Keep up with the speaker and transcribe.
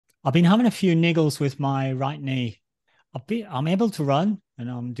I've been having a few niggles with my right knee. I'm able to run, and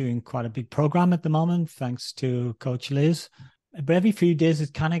I'm doing quite a big program at the moment, thanks to Coach Liz. But every few days,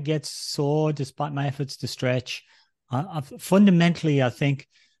 it kind of gets sore despite my efforts to stretch. Fundamentally, I think,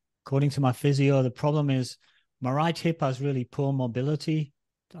 according to my physio, the problem is my right hip has really poor mobility.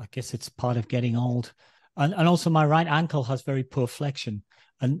 I guess it's part of getting old, and also my right ankle has very poor flexion.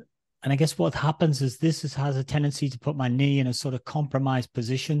 And and I guess what happens is has a tendency to put my knee in a sort of compromised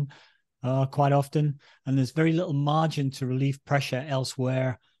position quite often, and there's very little margin to relieve pressure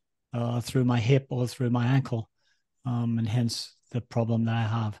elsewhere through my hip or through my ankle, and hence the problem that I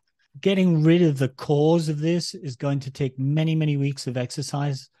have. Getting rid of the cause of this is going to take many, many weeks of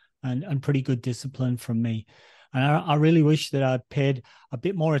exercise and pretty good discipline from me. And I really wish that I'd paid a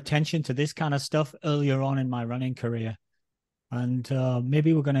bit more attention to this kind of stuff earlier on in my running career. And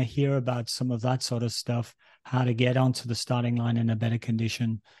maybe we're going to hear about some of that sort of stuff, how to get onto the starting line in a better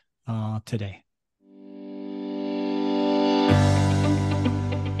condition today.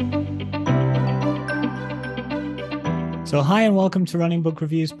 So, hi, and welcome to Running Book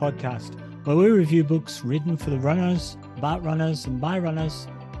Reviews podcast, where we review books written for the runners, about runners, and by runners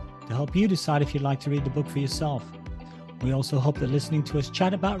to help you decide if you'd like to read the book for yourself. We also hope that listening to us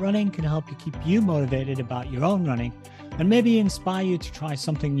chat about running can help you keep you motivated about your own running and maybe inspire you to try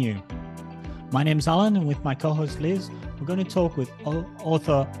something new. My name's Alan, and with my co-host Liz, we're going to talk with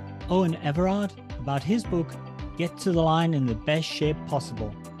author Eoin Everard about his book, Get to the Line in the Best Shape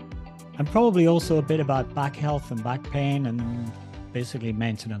Possible, and probably also a bit about back health and back pain and basically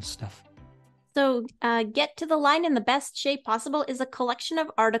maintenance stuff. So, Get to the Line in the Best Shape Possible is a collection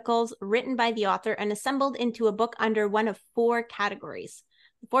of articles written by the author and assembled into a book under one of four categories.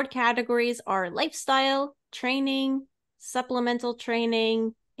 The four categories are lifestyle, training, supplemental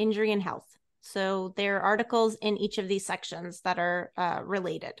training, injury, and health. So there are articles in each of these sections that are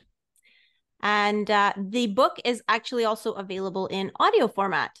related. And the book is actually also available in audio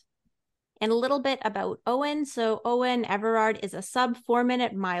format. And a little bit about Eoin. So Eoin Everard is a sub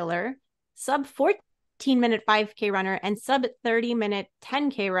 4-minute miler, sub 14-minute 5K runner, and sub 30-minute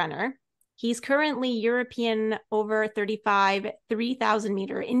 10K runner. He's currently European over 35 3,000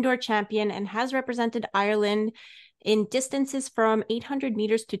 meter indoor champion and has represented Ireland in distances from 800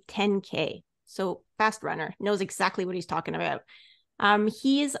 meters to 10K. So fast runner, knows exactly what he's talking about.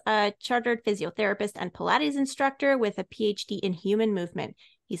 He's a chartered physiotherapist and Pilates instructor with a PhD in human movement.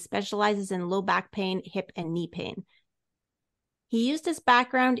 He specializes in low back pain, hip, and knee pain. He used his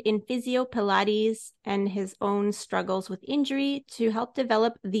background in physio, Pilates, and his own struggles with injury to help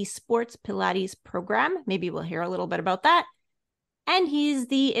develop the Sports Pilates program. Maybe we'll hear a little bit about that. And he's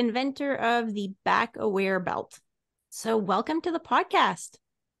the inventor of the Back Aware belt. So welcome to the podcast.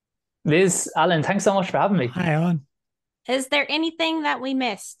 Liz, Alan, thanks so much for having me. Hi, Alan. Is there anything that we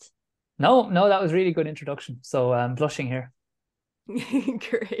missed? No, that was a really good introduction. So I'm blushing here.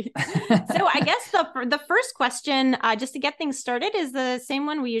 Great. So I guess the first question, just to get things started, is the same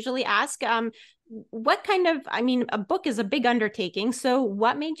one we usually ask. What kind of, a book is a big undertaking. So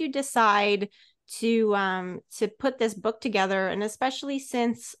what made you decide to put this book together? And especially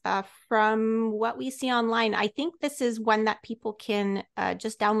since from what we see online, I think this is one that people can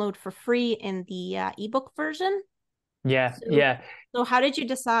just download for free in the ebook version. Yeah. So how did you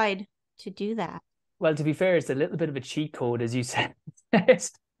decide to do that? Well, to be fair, it's a little bit of a cheat code, as you said. I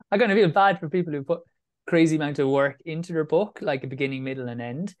kind of feel bad for people who put crazy amount of work into their book, like a beginning, middle, and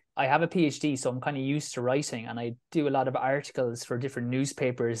end. I have a PhD, so I'm kind of used to writing, and I do a lot of articles for different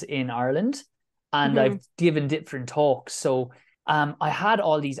newspapers in Ireland, and I've given different talks. So I had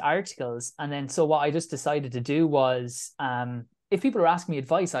all these articles, and then so what I just decided to do was if people are asking me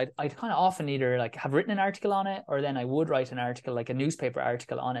advice, I'd kind of often either like have written an article on it, or then I would write an article, like a newspaper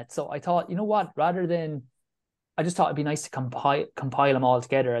article on it. So I thought, you know what, I just thought it'd be nice to compile them all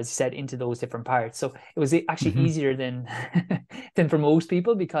together, as you said, into those different parts. So it was actually easier than than for most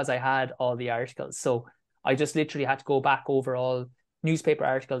people because I had all the articles. So I just literally had to go back over all newspaper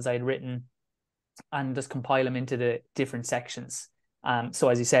articles I'd written and just compile them into the different sections. So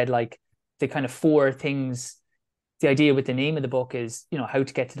as you said, like the kind of four things. The idea with the name of the book is, how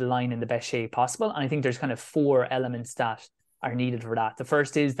to get to the line in the best shape possible. And I think there's kind of four elements that are needed for that. The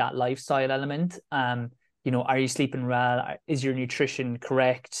first is that lifestyle element. Are you sleeping well? Is your nutrition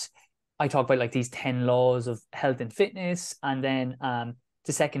correct? I talk about like these 10 laws of health and fitness. And then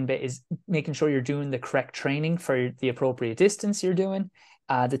the second bit is making sure you're doing the correct training for the appropriate distance you're doing.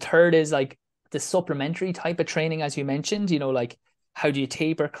 The third is like the supplementary type of training, as you mentioned, like how do you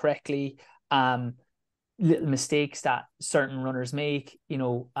taper correctly? Little mistakes that certain runners make,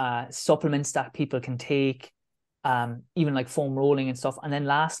 supplements that people can take, even like foam rolling and stuff. And then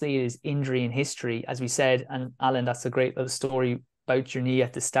lastly is injury and history, as we said. And Alan, that's a great little story about your knee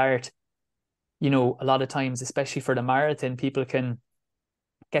at the start. You know, a lot of times, especially for the marathon, people can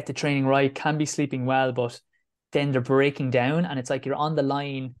get the training right, can be sleeping well, but then they're breaking down, and it's like you're on the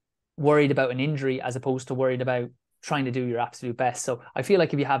line worried about an injury as opposed to worried about trying to do your absolute best. So I feel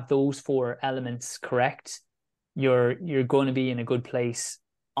like if you have those four elements correct, you're going to be in a good place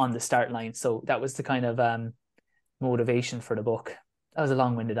on the start line. So that was the kind of motivation for the book. That was a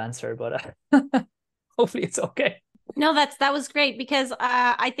long-winded answer, but hopefully it's okay. No, that was great, because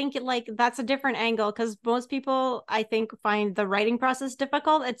I think that's a different angle, because most people, I think, find the writing process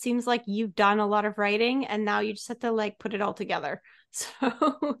difficult. It seems like you've done a lot of writing and now you just have to like put it all together.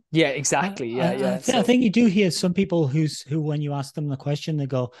 So Yeah, exactly. Yeah. I think you do hear some people who, when you ask them the question, they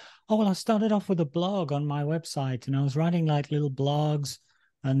go, "Oh, well, I started off with a blog on my website, and I was writing like little blogs,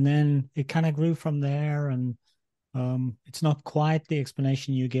 and then it kind of grew from there." And it's not quite the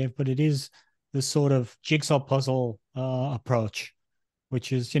explanation you gave, but it is the sort of jigsaw puzzle approach,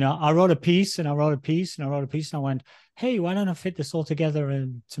 which is, I wrote a piece and I wrote a piece and I wrote a piece, and I went, "Hey, why don't I fit this all together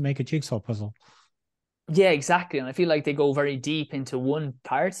and to make a jigsaw puzzle?" Yeah, exactly. And I feel like they go very deep into one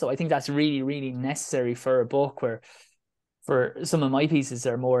part. So I think that's really, really necessary for a book, where for some of my pieces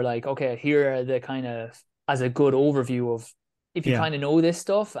are more like, okay, here are the kind of, as a good overview of, if you kind of know this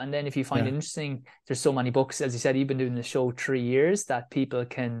stuff, and then if you find it interesting, there's so many books, as you said, you've been doing the show 3 years, that people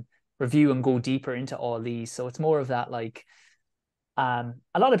can review and go deeper into all these. So it's more of that, like, a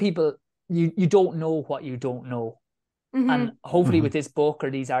lot of people, you don't know what you don't know. And hopefully with this book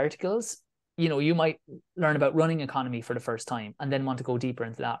or these articles, you might learn about running economy for the first time and then want to go deeper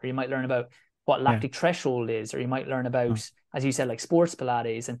into that. Or you might learn about what lactic threshold is, or you might learn about, as you said, like sports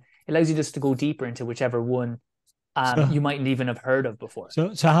Pilates, and it allows you just to go deeper into whichever one you mightn't even have heard of before.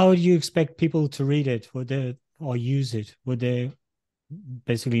 So how would you expect people to read it? Would they, or use it? Would they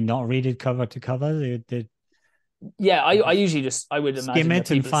basically not read it cover to cover? Yeah, I usually I would imagine skim it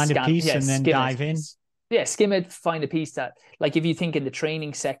and find a piece and then dive in. Yeah, skim it, find a piece that, like, if you think in the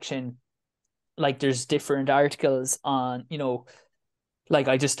training section, like there's different articles on, like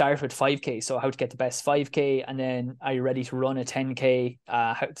I just start with 5K, so how to get the best 5K, and then are you ready to run a 10K,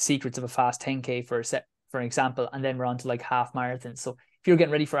 the secrets of a fast 10K for an example, and then we're on to like half marathon. So if you're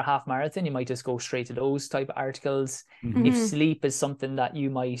getting ready for a half marathon, you might just go straight to those type of articles. If sleep is something that you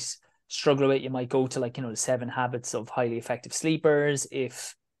might struggle with, you might go to like, the 7 habits of highly effective sleepers.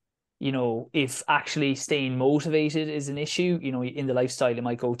 If actually staying motivated is an issue, in the lifestyle, you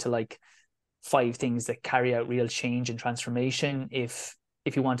might go to like 5 things that carry out real change and transformation.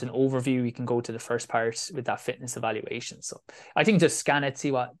 If you want an overview, you can go to the first part with that fitness evaluation. So I think just scan it,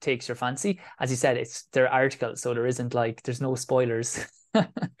 see what takes your fancy. As you said, they're articles, so there's no spoilers.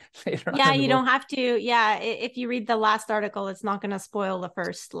 Yeah, you don't have to. Yeah, if you read the last article, it's not going to spoil the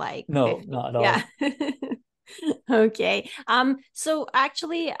first No, 50. not at all. Yeah. Okay. So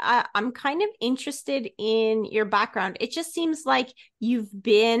actually, I'm kind of interested in your background. It just seems like you've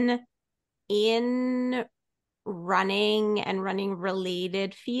been in running and running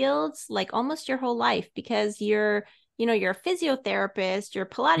related fields like almost your whole life, because you're a physiotherapist, you're a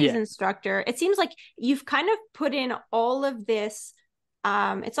Pilates instructor. It seems like you've kind of put in all of this.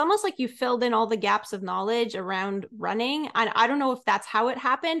 It's almost like you filled in all the gaps of knowledge around running. And I don't know if that's how it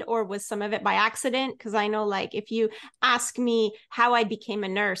happened or was some of it by accident. Cause I know, like, if you ask me how I became a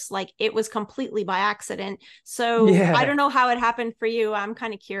nurse, like it was completely by accident. So I don't know how it happened for you. I'm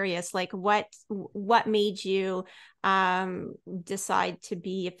kind of curious, like what made you decide to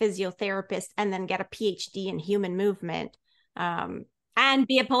be a physiotherapist and then get a PhD in human movement, and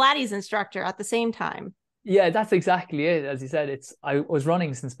be a Pilates instructor at the same time? Yeah, that's exactly it. As you said, I was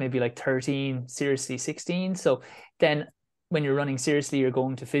running since maybe like 13, seriously 16. So then when you're running seriously, you're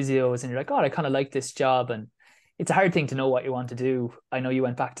going to physios and you're like, oh, I kind of like this job. And it's a hard thing to know what you want to do. I know you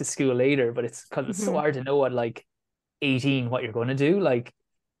went back to school later, but it's because it's so hard to know at like 18 what you're going to do. Like,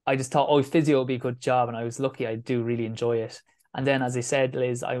 I just thought, oh, physio would be a good job. And I was lucky. I do really enjoy it. And then, as I said,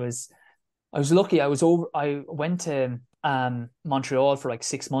 Liz, I was lucky. I went to Montreal for like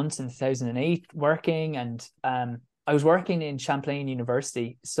 6 months in 2008 working, and I was working in Champlain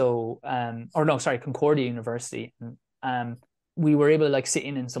University, so Concordia University, and we were able to like sit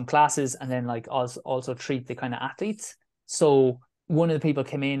in some classes and then like also treat the kind of athletes. So one of the people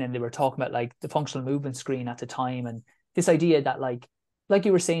came in and they were talking about like the functional movement screen at the time, and this idea that like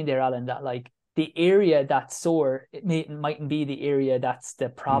you were saying there, Alan, that like the area that's sore, mightn't be the area that's the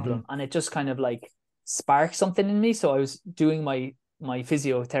problem. And it just kind of like sparked something in me. So I was doing my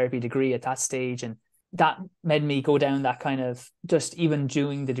physiotherapy degree at that stage, and that made me go down that kind of, just even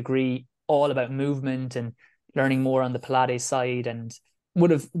doing the degree all about movement and learning more on the Pilates side, and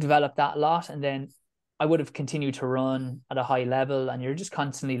would have developed that a lot. And then I would have continued to run at a high level, and you're just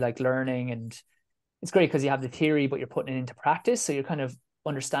constantly like learning. And it's great because you have the theory, but you're putting it into practice. So you're kind of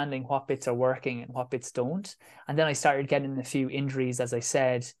understanding what bits are working and what bits don't. And then I started getting a few injuries, as I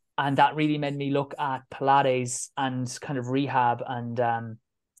said, and that really made me look at Pilates and kind of rehab, and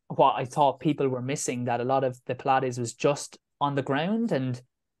what I thought people were missing, that a lot of the Pilates was just on the ground and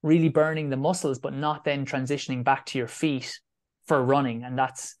really burning the muscles, but not then transitioning back to your feet for running. And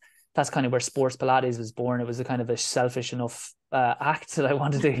that's kind of where sports Pilates was born. It was a kind of a selfish enough act that I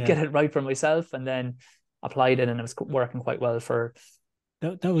wanted to get it right for myself, and then applied it, and it was working quite well for.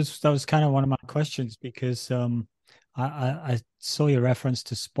 That was kind of one of my questions, because I saw your reference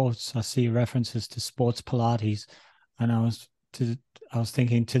to sports. I see references to sports Pilates, and I was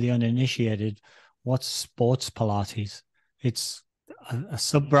thinking, to the uninitiated, what's sports Pilates? It's a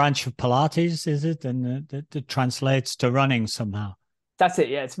sub branch of Pilates, is it? And that translates to running somehow. That's it.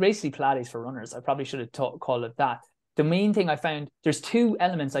 Yeah, it's basically Pilates for runners. I probably should have called it that. The main thing I found, there's two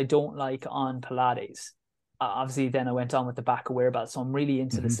elements I don't like on Pilates. Obviously, then I went on with the back aware belt, so I'm really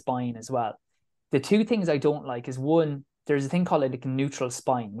into the spine as well. The two things I don't like is, one, there's a thing called like a neutral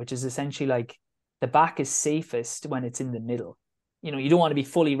spine, which is essentially like the back is safest when it's in the middle. You know, you don't want to be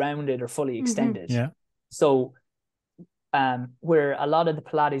fully rounded or fully extended. Yeah. So where a lot of the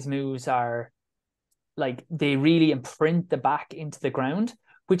Pilates moves are like, they really imprint the back into the ground,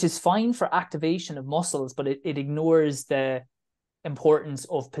 which is fine for activation of muscles, but it ignores the importance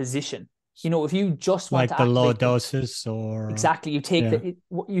of position. You know, if you just want like to the lordosis, or exactly, you take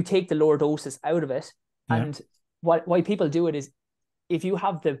you take the lordosis out of it, and why people do it is, if you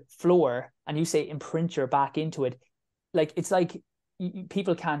have the floor and you say imprint your back into it, like it's like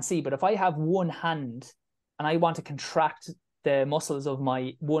people can't see, but if I have one hand and I want to contract the muscles of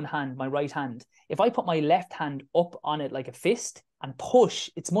my one hand, my right hand, if I put my left hand up on it like a fist and push,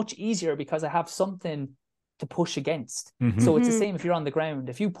 it's much easier because I have something to push against. So it's the same if you're on the ground.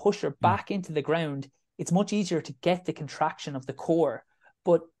 If you push your back into the ground, it's much easier to get the contraction of the core,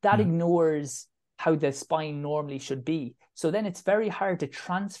 but that ignores how the spine normally should be. So then it's very hard to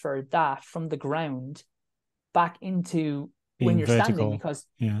transfer that from the ground back into when you're vertical.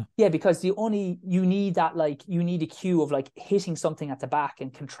 Standing, because you need that, like, you need a cue of like hitting something at the back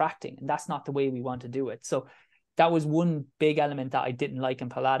and contracting, and that's not the way we want to do it. So that was one big element that I didn't like in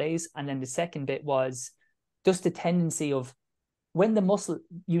Pilates. And then the second bit was just the tendency of, when the muscle,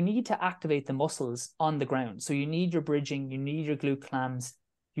 you need to activate the muscles on the ground. So you need your bridging, you need your glute clams,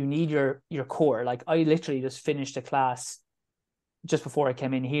 you need your core. Like, I literally just finished a class just before I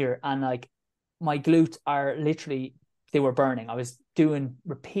came in here, and like my glutes are literally, they were burning. I was doing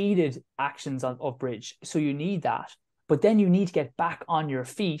repeated actions of bridge. So you need that, but then you need to get back on your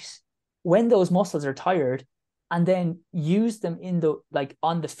feet when those muscles are tired, and then use them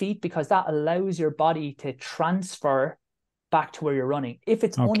on the feet, because that allows your body to transfer back to where you're running. If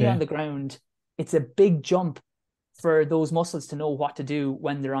it's only on the ground, it's a big jump for those muscles to know what to do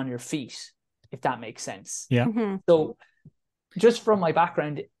when they're on your feet, if that makes sense. Yeah. So just from my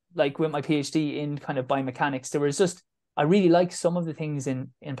background, like with my PhD in kind of biomechanics, there was just, I really like some of the things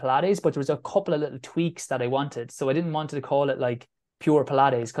in Pilates, but there was a couple of little tweaks that I wanted. So I didn't want to call it like pure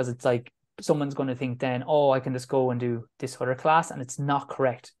Pilates, because it's like, someone's going to think then, oh, I can just go and do this other class, and it's not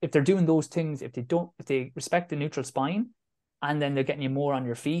correct. If they're doing those things, if they respect the neutral spine, and then they're getting you more on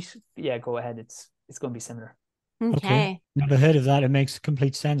your feet, go ahead. It's going to be similar. Okay. Never heard of that. It makes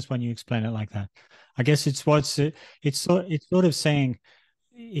complete sense when you explain it like that. I guess it's sort of saying,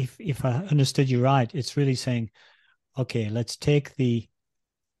 if I understood you right, it's really saying, okay, let's take the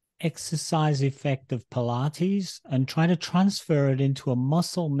exercise effect of Pilates and try to transfer it into a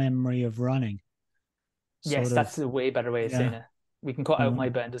muscle memory of running. Yes, that's a way better way of saying it. We can cut out my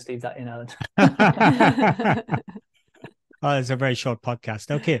bit and just leave that in, Alan. Oh, it's a very short podcast.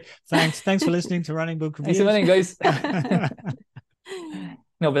 Okay, thanks for listening to Running Book Reviews. Thanks for listening, guys.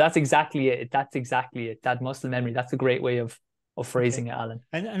 No, but that's exactly it. That muscle memory. That's a great way of phrasing it, Alan.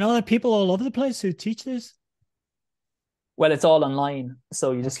 And are there people all over the place who teach this? Well, it's all online,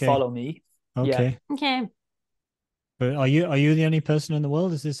 so you just follow me. Okay. Okay. But are you the only person in the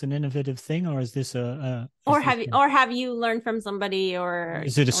world? Is this an innovative thing, or is this have you learned from somebody, or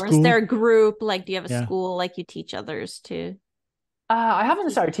is it a school? Is there a group? Like, do you have a school like you teach others to? I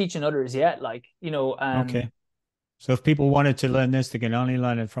haven't started teaching others yet. Like, okay. So if people wanted to learn this, they can only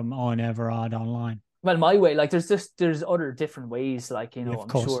learn it from Eoin Everard online. Well, my way, like there's other different ways. Like,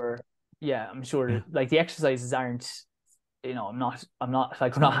 I'm sure. Yeah. Like the exercises aren't. I'm not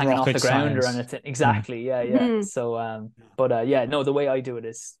like, we're not hanging off the ground or anything. Exactly. Yeah. Mm-hmm. So, but no, the way I do it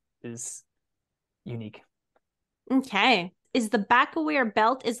is unique. Okay. Is the back aware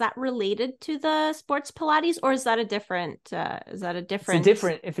belt, is that related to the sports Pilates, or is that a different It's a different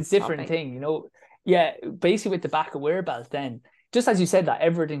topic? thing, you know. Yeah, basically with the back aware belt, then just as you said, that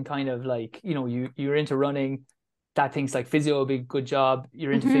everything kind of like, you know, you're into running, that things like physio will be a good job.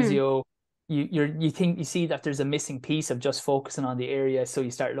 You're into physio, you see that there's a missing piece of just focusing on the area, so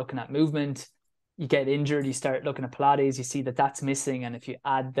you start looking at movement. You get injured, you start looking at Pilates, you see that that's missing, and if you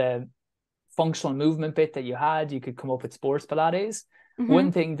add the functional movement bit that you had, you could come up with sports Pilates.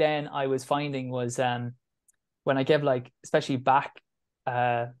 One thing then I was finding was when I give like especially back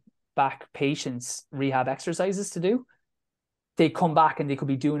patients rehab exercises to do, they come back and they could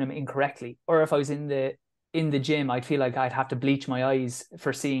be doing them incorrectly. Or if I was in the gym, I'd feel like I'd have to bleach my eyes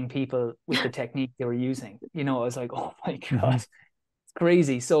for seeing people with the technique they were using. You know, I was like, oh my God, it's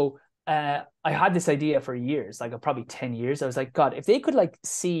crazy. So I had this idea for years, like probably 10 years. I was like, God, if they could like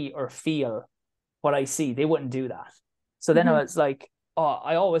see or feel what I see, they wouldn't do that. So then I was like, oh,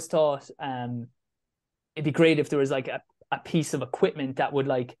 I always thought it'd be great if there was like a piece of equipment that would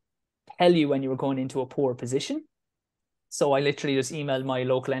like tell you when you were going into a poor position. So I literally just emailed my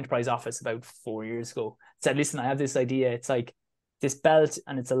local enterprise office about 4 years ago, said, listen, I have this idea. It's like this belt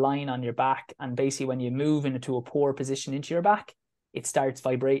and it's a line on your back. And basically when you move into a poor position into your back, it starts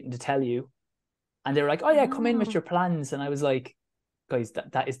vibrating to tell you. And they were like, oh yeah, come in with your plans. And I was like, guys,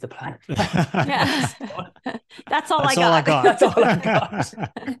 that is the plan. Yeah. That's all I got. That's all I got.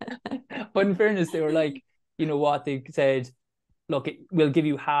 But in fairness, they were like, you know what? They said, look, we'll give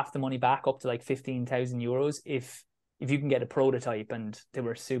you half the money back, up to like 15,000 euros if you can get a prototype. And they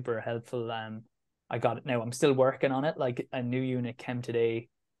were super helpful. I got it now. I'm still working on it. Like a new unit came today,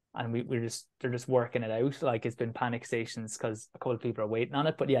 and they're just working it out. Like it's been panic stations because a couple of people are waiting on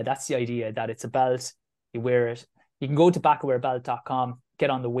it. But yeah, that's the idea, that it's a belt. You wear it. You can go to backawarebelt.com, get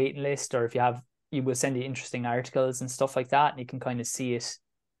on the waiting list, or if you will send you interesting articles and stuff like that, and you can kind of see it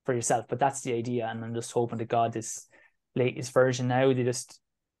for yourself. But that's the idea. And I'm just hoping to God this latest version now,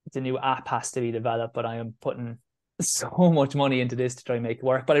 the new app has to be developed, but I am putting so much money into this to try and make it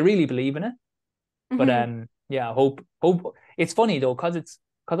work. But I really believe in it. But yeah, I hope it's funny though, because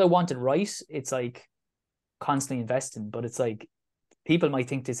I want it right, it's like constantly investing, but it's like people might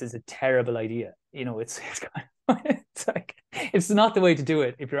think this is a terrible idea. You know, it's kind of, it's like it's not the way to do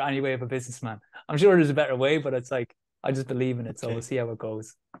it if you're any way of a businessman. I'm sure there's a better way, but it's like I just believe in it, so we'll see how it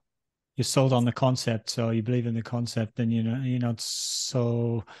goes. You're sold on the concept, so you believe in the concept, and you know you're not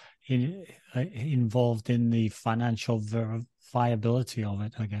so involved in the financial viability of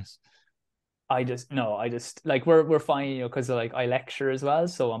it, I guess. I just like we're fine, you know, because like I lecture as well,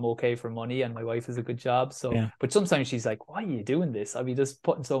 so I'm okay for money, and my wife has a good job. So, yeah. But sometimes she's like, "Why are you doing this?" I mean, just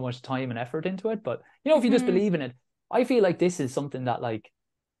putting so much time and effort into it. But you know, if you just believe in it, I feel like this is something that like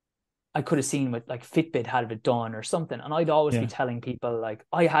I could have seen with like Fitbit had it done or something, and I'd always be telling people like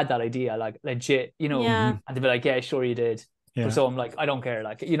I had that idea, like legit, you know, and they'd be like, "Yeah, sure you did." Yeah. So I'm like, I don't care,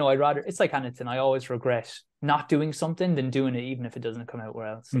 like, you know, I'd rather, it's like anything, I always regret not doing something than doing it, even if it doesn't come out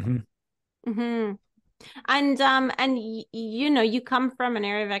well. So. And you know, you come from an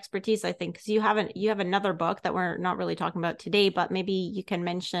area of expertise, I think, because you have another book that we're not really talking about today, but maybe you can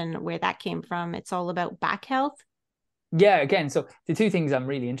mention where that came from. It's all about back health. Yeah, again, so the two things I'm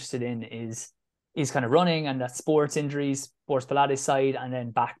really interested in is kind of running and that sports injuries, sports Pilates side, and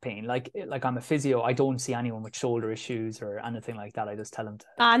then back pain. Like I'm a physio, I don't see anyone with shoulder issues or anything like that. I just tell them to.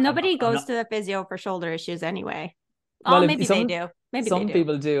 Nobody goes to the physio for shoulder issues anyway. Well, maybe they do. Maybe some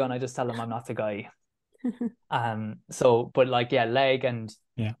people do, and I just tell them I'm not the guy. So, but like, yeah, leg and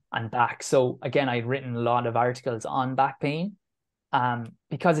back. So again, I've written a lot of articles on back pain.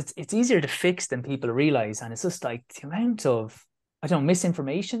 Because it's easier to fix than people realize, and it's just like the amount of, I don't know,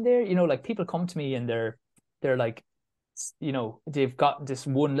 misinformation there. You know, like people come to me and they're like, you know, they've got this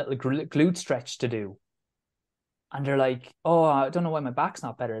one little glute stretch to do, and they're like, oh, I don't know why my back's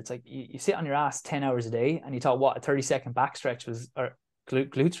not better. It's like you sit on your ass 10 hours a day, and you thought what a 30-second back stretch was, or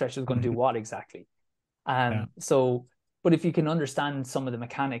glute stretch was going to do what exactly. So, but if you can understand some of the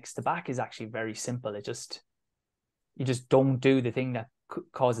mechanics, the back is actually very simple. You just don't do the thing that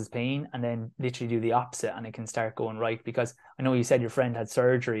causes pain, and then literally do the opposite, and it can start going right. Because I know you said your friend had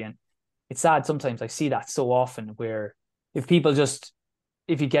surgery, and it's sad sometimes. I see that so often where if you get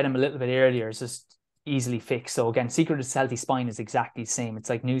them a little bit earlier, it's just easily fixed. So again, Secret of Healthy Spine is exactly the same. It's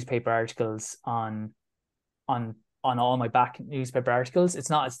like newspaper articles on all my back newspaper articles. It's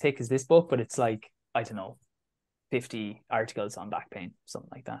not as thick as this book, but it's like, I don't know, 50 articles on back pain,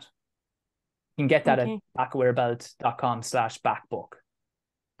 something like that. You can get that at backawarebelt.com/backbook.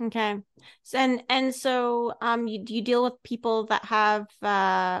 Okay. So you deal with people that have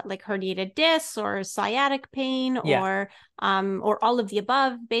like herniated discs or sciatic pain Yeah. or all of the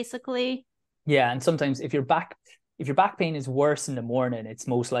above, basically. Yeah. And sometimes if your back pain is worse in the morning, it's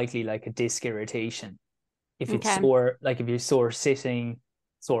most likely like a disc irritation. If it's Okay. sore, like if you're sore sitting,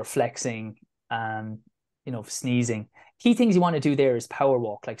 sore flexing, sneezing. Key things you want to do there is power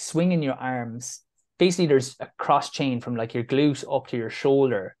walk, like swinging your arms. Basically, there's a cross chain from like your glute up to your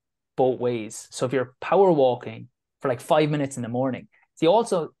shoulder both ways. So if you're power walking for like 5 minutes in the morning, the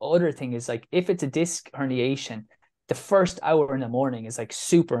also other thing is like if it's a disc herniation, the first hour in the morning is like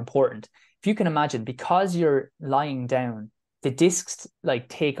super important. If you can imagine, because you're lying down, the discs like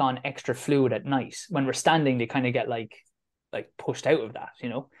take on extra fluid at night. When we're standing, they kind of get like pushed out of that,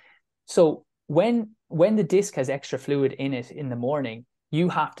 So when the disc has extra fluid in it in the morning, you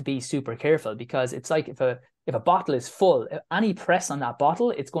have to be super careful, because it's like if a bottle is full, any press on that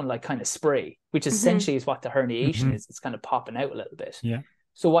bottle, it's going to like kind of spray, which essentially is what the herniation is. It's kind of popping out a little bit. Yeah.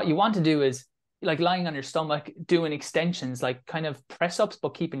 So what you want to do is like lying on your stomach, doing extensions, like kind of press ups, but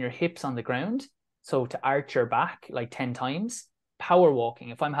keeping your hips on the ground. So to arch your back like 10 times. Power walking.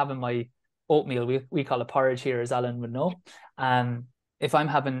 If I'm having my oatmeal, we call it porridge here, as Alan would know. If I'm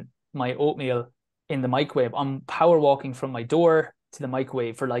having my oatmeal in the microwave, I'm power walking from my door to the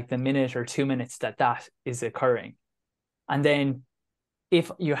microwave for like the minute or 2 minutes that is occurring. And then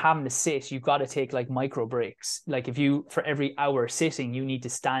if you're having to sit, you've got to take like micro breaks. Like for every hour sitting, you need to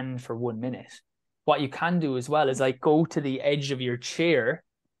stand for 1 minute. What you can do as well is like go to the edge of your chair,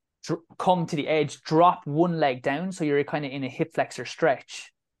 come to the edge, drop one leg down, so you're kind of in a hip flexor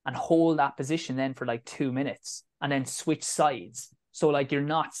stretch, and hold that position then for like 2 minutes, and then switch sides. So like you're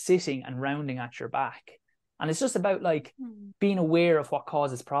not sitting and rounding at your back. And it's just about like being aware of what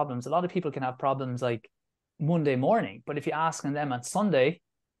causes problems. A lot of people can have problems like Monday morning, but if you're asking them on Sunday,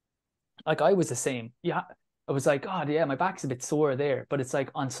 like I was the same. Yeah, I was like, God, yeah, my back's a bit sore there. But it's like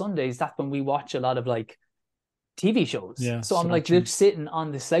on Sundays, that's when we watch a lot of like TV shows. Yeah, so I'm like sitting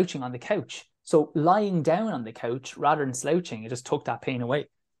on slouching on the couch. So lying down on the couch rather than slouching, it just took that pain away.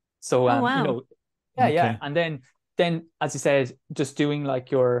 So wow. Yeah. And then as you said, just doing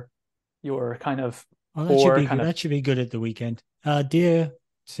like your kind of that should be good at the weekend. Dear,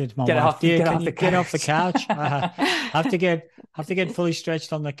 said to my wife, dear, can you get off the couch? have to get fully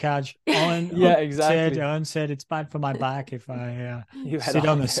stretched on the couch. Owen said it's bad for my back if I sit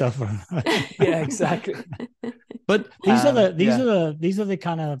on the sofa. Yeah, exactly. But these are the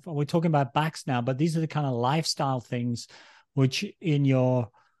kind of, we're talking about backs now, but these are the kind of lifestyle things which in your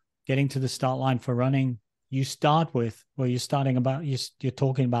getting to the start line for running, you start with, where you're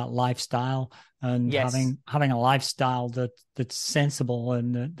talking about lifestyle and having a lifestyle that's sensible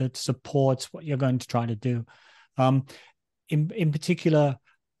and that supports what you're going to try to do. In particular,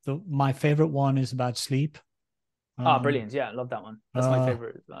 my favorite one is about sleep. Brilliant. Yeah, I love that one. That's my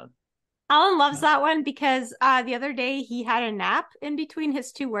favorite as well. Alan loves that one because the other day he had a nap in between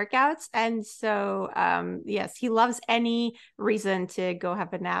his 2 workouts. And so, yes, he loves any reason to go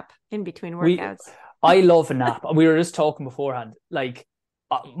have a nap in between workouts. I love a nap. We were just talking beforehand. Like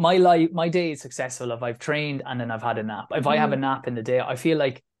my day is successful if I've trained and then I've had a nap. If I have a nap in the day, I feel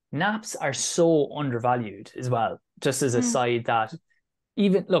like naps are so undervalued as well. Just as a side that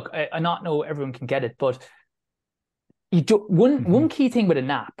even, look, I not know everyone can get it, but one key thing with a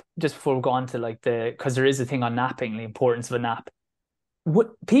nap, just before we go on to like because there is a thing on napping, the importance of a nap.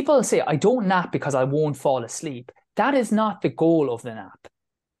 What people say, I don't nap because I won't fall asleep. That is not the goal of the nap.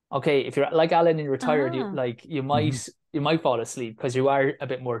 Okay, if you're like Alan and you're retired, you might fall asleep because you are a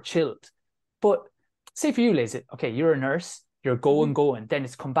bit more chilled. But say for you, Liz, okay, you're a nurse, you're going, then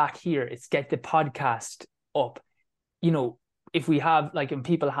it's come back here, it's get the podcast up. If we have like, and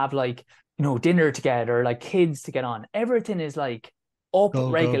people have like, dinner together, like kids to get on, everything is like up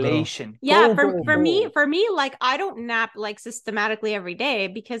regulation. Yeah, for me, like I don't nap like systematically every day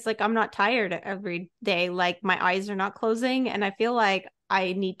because like I'm not tired every day. Like my eyes are not closing, and I feel like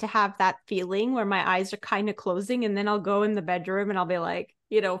I need to have that feeling where my eyes are kind of closing, and then I'll go in the bedroom and I'll be like,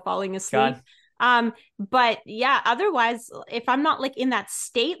 falling asleep. But yeah, otherwise, if I'm not like in that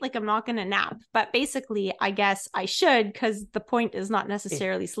state, like I'm not going to nap. But basically, I guess I should, because the point is not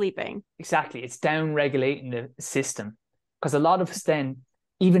necessarily sleeping. Exactly. It's down regulating the system. Because a lot of us then,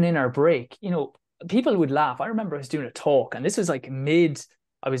 even in our break, people would laugh. I remember I was doing a talk, and this was like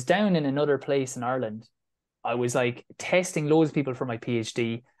I was down in another place in Ireland. I was like testing loads of people for my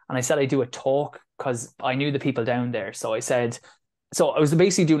PhD, and I said I'd do a talk because I knew the people down there. So I was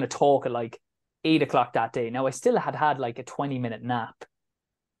basically doing a talk at like 8:00 that day. Now I still had like a 20-minute nap.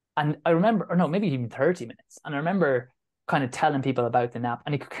 And I remember, or no, maybe even 30 minutes. And I remember kind of telling people about the nap,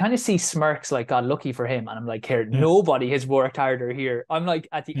 and you could kind of see smirks like, God, lucky for him. And I'm like, here, nobody has worked harder here. I'm like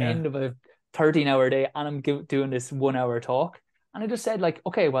at the end of a 13-hour day, and I'm doing this 1 hour talk. And I just said, like,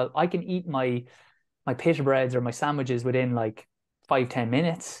 okay, well, I can eat my pita breads or my sandwiches within like 5-10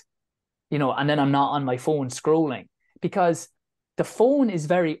 minutes, and then I'm not on my phone scrolling, because the phone is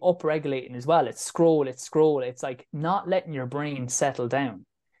very upregulating as well. It's scroll. It's like not letting your brain settle down.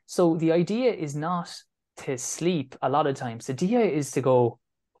 So the idea is not to sleep a lot of times. The idea is to go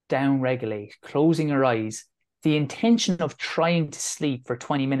down regulate, closing your eyes. The intention of trying to sleep for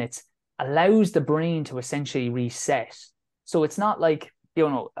 20 minutes allows the brain to essentially reset. So it's not like,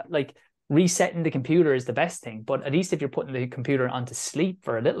 like resetting the computer is the best thing, but at least if you're putting the computer onto sleep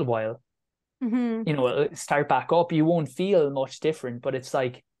for a little while, start back up, you won't feel much different, but it's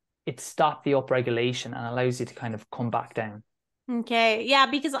like it stopped the upregulation and allows you to kind of come back down. Okay. Yeah,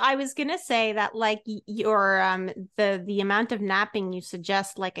 because I was gonna say that like your the amount of napping you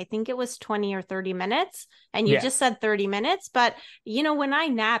suggest, like I think it was 20 or 30 minutes, and you just said 30 minutes, but when I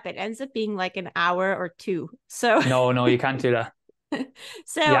nap, it ends up being like an hour or two. So no, you can't do that.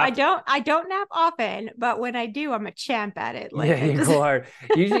 So I don't nap often, but when I do, I'm a champ at it. Like you go hard.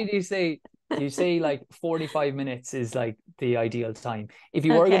 Usually you say like 45 minutes is like the ideal time. If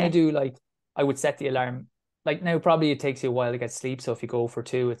you are going to do, like, I would set the alarm. Like now, probably it takes you a while to get sleep. So if you go for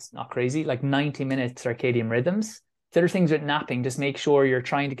 2, it's not crazy. Like 90 minutes circadian rhythms. The other things with napping, just make sure you're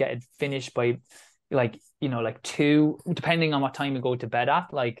trying to get it finished by like 2, depending on what time you go to bed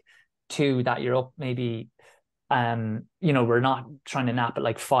at, like 2, that you're up maybe, we're not trying to nap at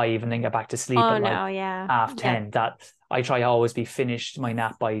like 5 and then get back to sleep at like 10:30. That I try to always be finished my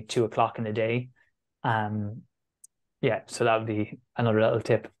nap by 2 o'clock in the day. So that would be another little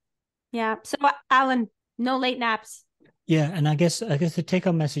tip. Yeah. So Alan, no late naps. Yeah, and I guess the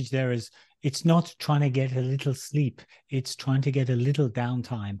take-home message there is it's not trying to get a little sleep; it's trying to get a little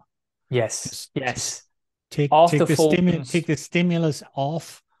downtime. Yes. Take the stimulus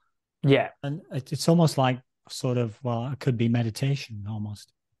off. Yeah, and it's almost like sort of, well, it could be meditation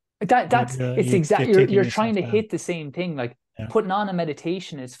almost. It's exactly, you're trying to hit the same thing. Like putting on a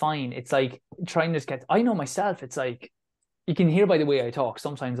meditation is fine. It's like trying to get. I know myself. It's like you can hear by the way I talk.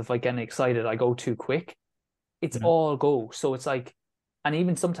 Sometimes if I get excited, I go too quick. It's all go. So it's like, and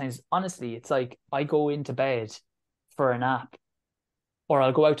even sometimes, honestly, it's like I go into bed for a nap, or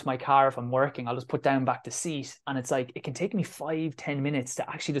I'll go out to my car if I'm working. I'll just put down back the seat, and it's like it can take me 5-10 minutes to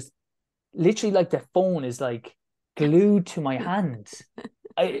actually just literally, like, the phone is like glued to my hand.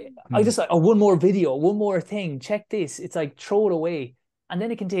 I just like, one more video, one more thing, check this. It's like throw it away. And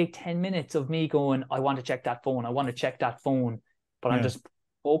then it can take 10 minutes of me going, I want to check that phone. But I'm just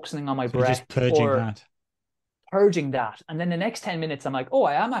focusing on my breath. Just purging that. And then the next 10 minutes, I'm like, oh,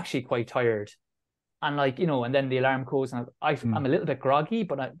 I am actually quite tired. And like, and then the alarm goes and I'm a little bit groggy,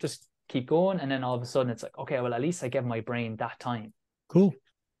 but I just keep going. And then all of a sudden it's like, okay, well, at least I give my brain that time. Cool.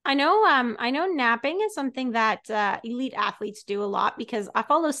 I know napping is something that elite athletes do a lot, because I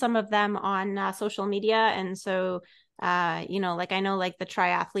follow some of them on social media. And so, like I know like the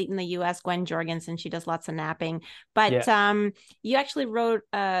triathlete in the US, Gwen Jorgensen, she does lots of napping. But you actually wrote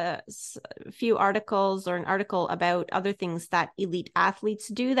a few articles, or an article about other things that elite athletes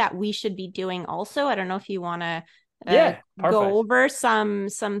do that we should be doing also. I don't know if you want to go over some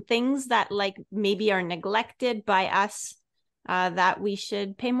things that like maybe are neglected by us, that we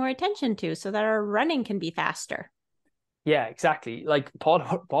should pay more attention to so that our running can be faster. Yeah, exactly. Like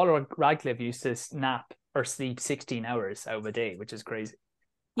Paul Radcliffe used to nap or sleep 16 hours out of a day, which is crazy.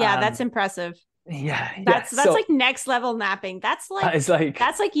 Yeah, that's impressive. Yeah, that's like next level napping. That's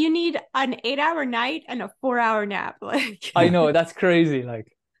like you need an 8-hour night and a 4-hour nap. Like I know, that's crazy.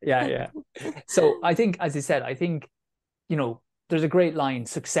 Like, yeah. So I think, as I said, there's a great line: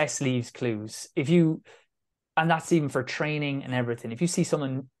 success leaves clues. And that's even for training and everything. If you see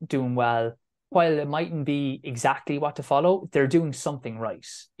someone doing well, while it mightn't be exactly what to follow, they're doing something right,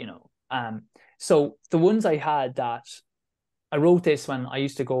 So the ones I had that I wrote this when I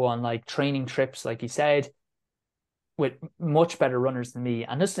used to go on like training trips, like you said, with much better runners than me,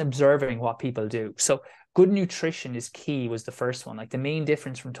 and just observing what people do. So good nutrition is key was the first one. Like the main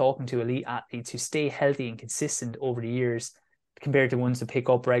difference from talking to elite athletes who stay healthy and consistent over the years compared to ones who pick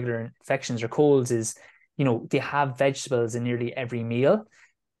up regular infections or colds is, they have vegetables in nearly every meal.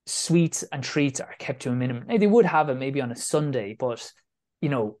 Sweets and treats are kept to a minimum. Now, they would have it maybe on a Sunday, but,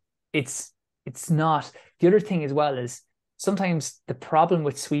 it's not. The other thing as well is sometimes the problem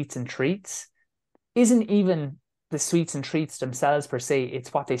with sweets and treats isn't even the sweets and treats themselves per se.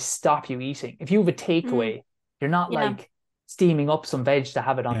 It's what they stop you eating. If you have a takeaway, you're not like steaming up some veg to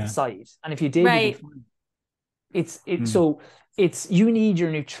have it on the side. And if you did, you'd be fine. So you need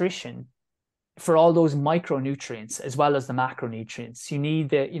your nutrition for all those micronutrients as well as the macronutrients. You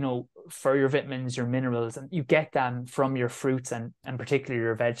need for your vitamins, your minerals, and you get them from your fruits and particularly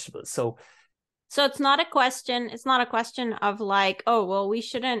your vegetables. So it's not a question of like, oh, well, we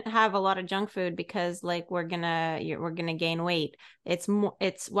shouldn't have a lot of junk food because like we're gonna gain weight. Well,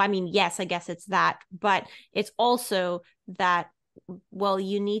 I mean, yes, I guess it's that, but it's also that, well,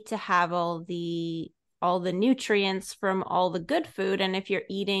 you need to have all the nutrients from all the good food, and if you're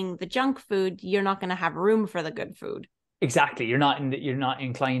eating the junk food, you're not going to have room for the good food. Exactly. You're not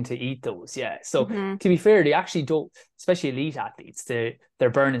inclined to eat those. Yeah. So to be fair, they actually don't, especially elite athletes, they're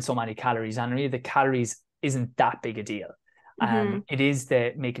burning so many calories, and really the calories isn't that big a deal. It is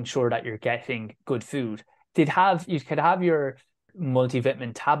the making sure that you're getting good food. You could have your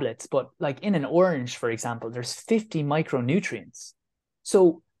multivitamin tablets, but like in an orange, for example, there's 50 micronutrients.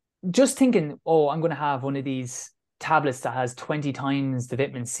 So just thinking, oh, I'm going to have one of these tablets that has 20 times the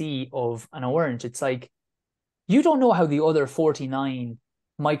vitamin C of an orange. It's like, you don't know how the other 49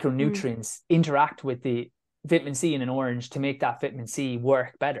 micronutrients interact with the vitamin C in an orange to make that vitamin C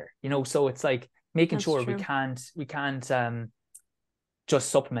work better. So it's like making That's sure true. we can't just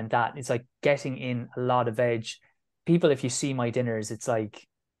supplement that. It's like getting in a lot of veg. People, if you see my dinners, it's like,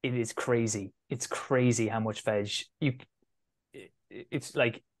 it is crazy. It's crazy how much veg it's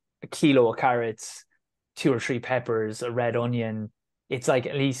like a kilo of carrots, 2 or 3 peppers, a red onion. It's like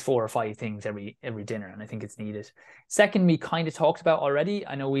at least 4 or 5 things every dinner, and I think it's needed. Second, we kind of talked about already.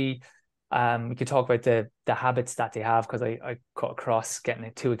 I know we could talk about the habits that they have, because I cut across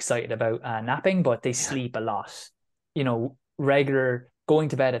getting too excited about napping, but they sleep a lot. Regular going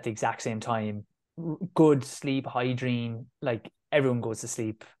to bed at the exact same time, good sleep hygiene. Like everyone goes to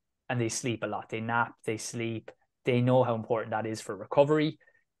sleep and they sleep a lot. They nap, they sleep. They know how important that is for recovery.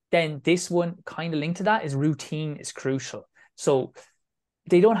 Then this one kind of linked to that is routine is crucial. So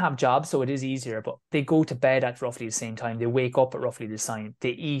they don't have jobs, so it is easier, but they go to bed at roughly the same time. They wake up at roughly the same. They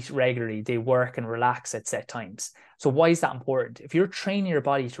eat regularly. They work and relax at set times. So why is that important? If you're training your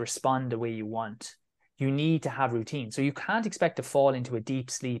body to respond the way you want, you need to have routine. So you can't expect to fall into a deep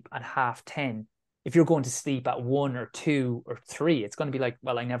sleep at 10:30 if you're going to sleep at 1 or 2 or 3. It's going to be like,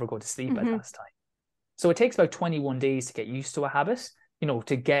 well, I never go to sleep at that time. So it takes about 21 days to get used to a habit,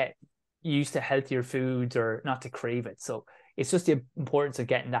 to get used to healthier foods or not to crave it. So it's just the importance of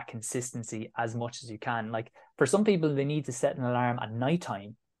getting that consistency as much as you can. Like for some people, they need to set an alarm at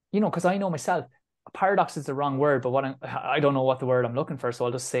nighttime, because I know myself, paradox is the wrong word, but I don't know what the word I'm looking for. So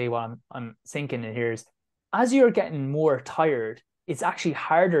I'll just say what I'm thinking here is, as you're getting more tired, it's actually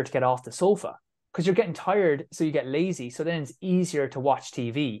harder to get off the sofa because you're getting tired. So you get lazy. So then it's easier to watch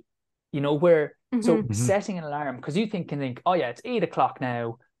TV, so setting an alarm, because you can think, oh yeah, it's 8 o'clock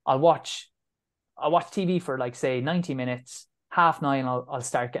now. I'll watch TV for like, say, 90 minutes, 9:30, I'll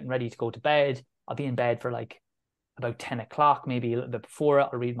start getting ready to go to bed. I'll be in bed for like about 10 o'clock, maybe a little bit before.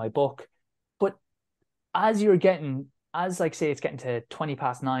 I'll read my book. But say it's getting to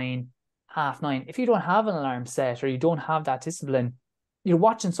 9:20, 9:30, if you don't have an alarm set or you don't have that discipline, you're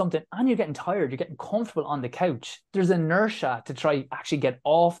watching something and you're getting tired, you're getting comfortable on the couch. There's inertia to try actually get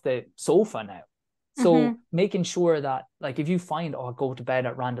off the sofa now. So making sure that, like, if you find, I'll go to bed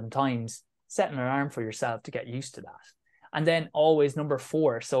at random times, set an alarm for yourself to get used to that. And then always number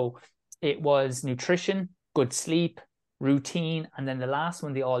 4. So it was nutrition, good sleep, routine. And then the last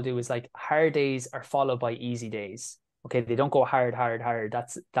one they all do is like, hard days are followed by easy days. Okay. They don't go hard.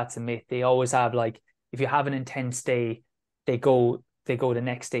 That's a myth. They always have, like, if you have an intense day, they go the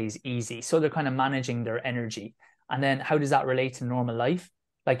next day's easy. So they're kind of managing their energy. And then how does that relate to normal life?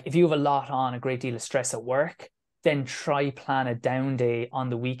 Like if you have a lot on, a great deal of stress at work, then try plan a down day on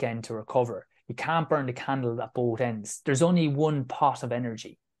the weekend to recover. You can't burn the candle at both ends. There's only one pot of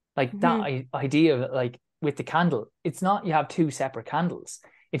energy. Like that idea of, like, with the candle, it's not you have 2 separate candles.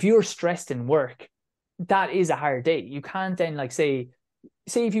 If you're stressed in work, that is a hard day. You can't then, like, say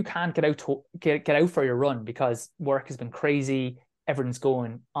if you can't get out for your run because work has been crazy, everything's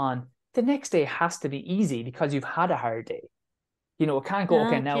going on, the next day has to be easy because you've had a hard day. It can't go,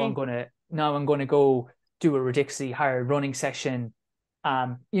 okay, now I'm gonna go do a ridiculously hard running session.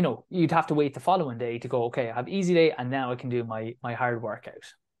 You'd have to wait the following day to go, okay, I have easy day and now I can do my hard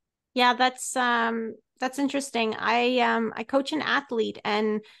workout. Yeah, that's interesting. I coach an athlete,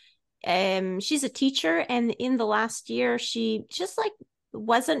 and she's a teacher, and in the last year she just like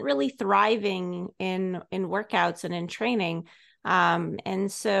wasn't really thriving in workouts and in training.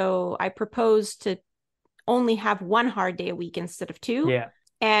 And so I proposed to only have one hard day a week instead of 2. Yeah.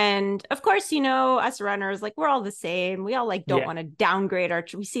 And of course, us runners, like we're all the same. We all like don't Yeah. want to downgrade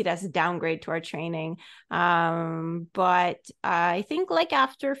we see it as a downgrade to our training. But I think like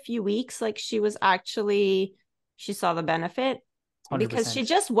after a few weeks, like she saw the benefit, because she 100%.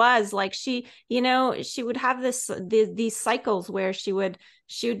 just was like, she would have these cycles where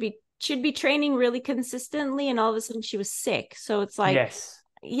she'd be training really consistently, and all of a sudden she was sick. So it's like, Yes.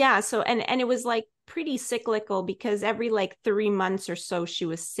 yeah. So, and it was like pretty cyclical, because every like 3 months or so she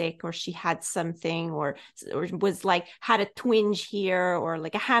was sick, or she had something, or was like, had a twinge here, or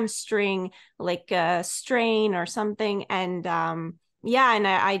like a hamstring, like a strain or something. And yeah. And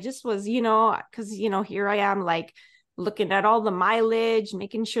I just was, because, here I am, like looking at all the mileage,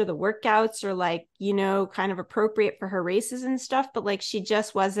 making sure the workouts are like, kind of appropriate for her races and stuff. But like, she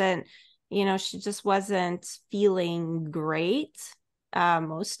just wasn't feeling great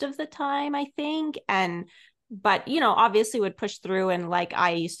most of the time, I think. But obviously would push through, and like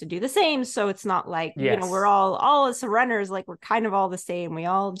I used to do the same. So it's not like, Yes. we're all as runners, like we're kind of all the same. We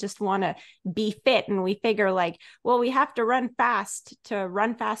all just want to be fit, and we figure like, well, we have to run fast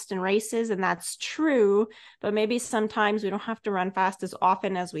in races, and that's true. But maybe sometimes we don't have to run fast as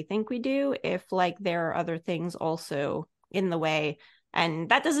often as we think we do, if like there are other things also in the way. And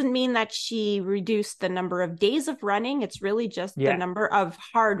that doesn't mean that she reduced the number of days of running. It's really just the number of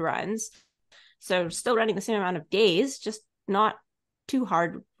hard runs. So still running the same amount of days, just not 2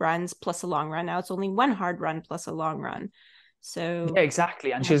 hard runs plus a long run. Now it's only 1 hard run plus a long run. So yeah,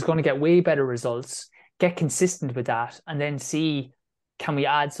 exactly. And she's going to get way better results, get consistent with that, and then see, can we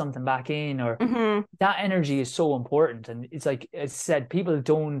add something back in? Or that energy is so important. And it's like I said, people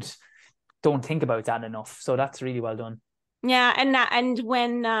don't think about that enough. So that's really well done. Yeah, and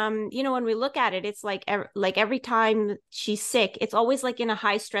when when we look at it, it's like every time she's sick, it's always like in a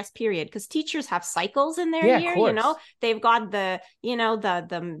high stress period, because teachers have cycles in their year. They've got the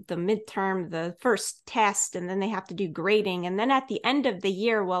the midterm, the first test, and then they have to do grading, and then at the end of the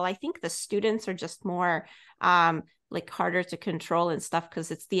year, well, I think the students are just more like harder to control and stuff, because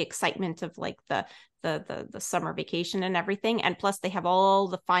it's the excitement of like the summer vacation and everything, and plus they have all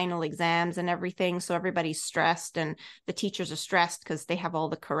the final exams and everything, so everybody's stressed, and the teachers are stressed because they have all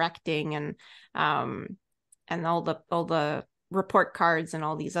the correcting and all the report cards and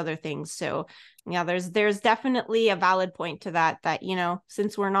all these other things. So yeah, there's definitely a valid point to that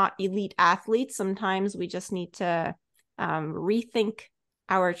since we're not elite athletes, sometimes we just need to rethink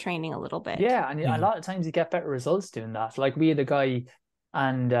our training a little bit. Yeah, and a lot of times you get better results doing that. Like we had a guy,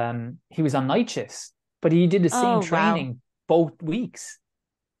 and he was on night shifts, but he did the same training both weeks.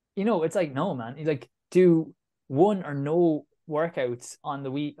 It's like, no, man, you like do 1 or no workouts on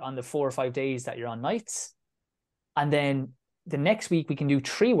the week, on the 4 or 5 days that you're on nights, and then the next week we can do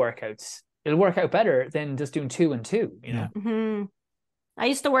 3 workouts. It'll work out better than just doing 2 and 2. I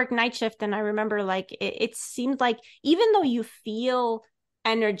used to work night shift, and I remember like it seemed like, even though you feel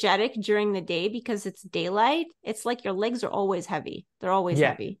energetic during the day because it's daylight, it's like your legs are always heavy. They're always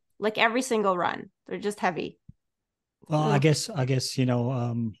heavy. Like every single run, they're just heavy. Well, I guess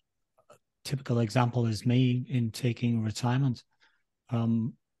typical example is me in taking retirement.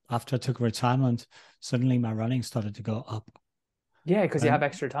 After I took retirement, suddenly my running started to go up. Yeah, because you have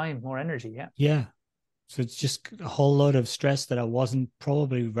extra time, more energy. Yeah. So it's just a whole load of stress that I wasn't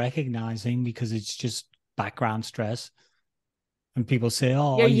probably recognizing, because it's just background stress. And people say,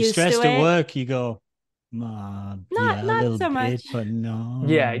 "Oh, are you stressed at work?" You go, not a little so bit, much. But no.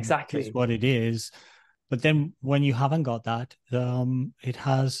 Yeah, exactly. It's what it is. But then when you haven't got that, it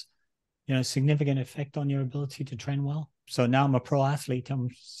has, significant effect on your ability to train well. So now I'm a pro athlete. I'm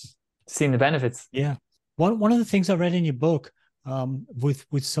seeing the benefits. Yeah. One of the things I read in your book,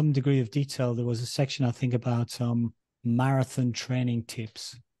 with some degree of detail, there was a section, I think, about marathon training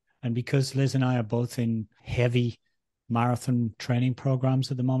tips. And because Liz and I are both in heavy marathon training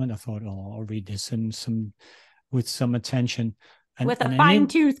programs at the moment, I thought, I'll read this with some attention. And, with a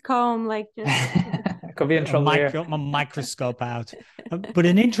fine-tooth comb, like just could be in trouble here. My microscope out. But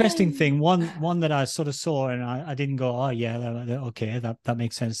an interesting thing, one that I sort of saw, and I didn't go, oh yeah, okay, that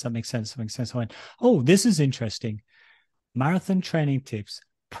makes sense. That makes sense. I went, oh, this is interesting. Marathon training tips: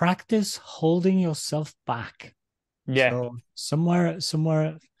 practice holding yourself back. Yeah. So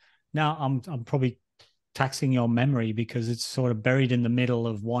somewhere. Now I'm probably taxing your memory because it's sort of buried in the middle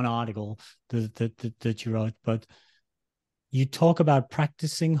of one article that you wrote, but you talk about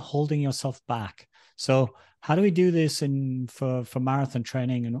practicing holding yourself back. So how do we do this for marathon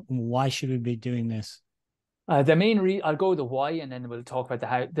training, and why should we be doing this? I'll go with the why, and then we'll talk about the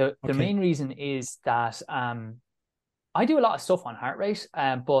how. The main reason is that I do a lot of stuff on heart rate,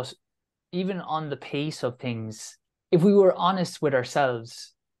 but even on the pace of things, if we were honest with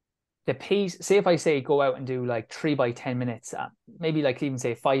ourselves, the pace, say if I say go out and do like 3 by 10 minutes, maybe like even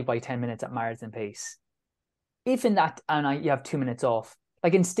say 5 by 10 minutes at marathon pace. If in that, and you have 2 minutes off,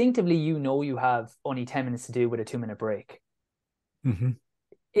 like instinctively, you have only 10 minutes to do with a 2-minute break. Mm-hmm.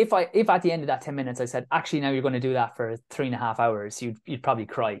 If at the end of that 10 minutes, I said, actually, now you're going to do that for 3.5 hours, you'd probably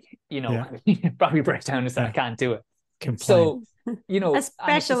cry, you'd probably break down and say, I can't do it. Complain. So,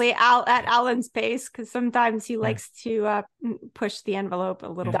 especially at Alan's pace, because sometimes he likes to push the envelope a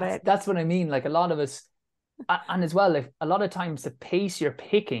little bit. That's what I mean. Like a lot of us, and as well, a lot of times the pace you're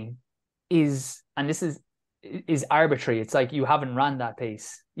picking is, and this is arbitrary. It's like you haven't ran that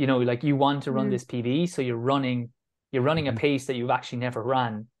pace. Like you want to run this PB, so you're running a pace that you've actually never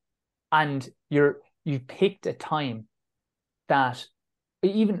ran, and you picked a time that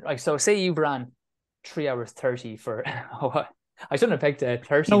even like, so say you've ran 3 hours 30 for I shouldn't have picked a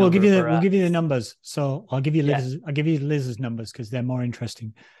 30. No, we'll give you the numbers. So I'll give you Liz's numbers because they're more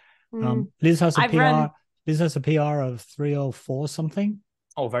interesting. Liz has a PR. Liz has a PR of 3:04 something.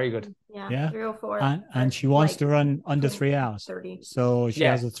 Oh, very good. Yeah. 3:04. And she wants to run under 3 hours. 30. So she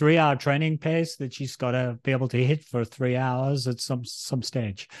has a 3-hour training pace that she's got to be able to hit for 3 hours at some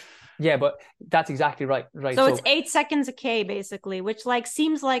stage. Yeah, but that's exactly right. So it's 8 seconds a K basically, which like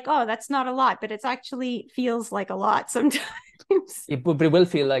seems like, oh, that's not a lot, but it's actually feels like a lot sometimes. But it will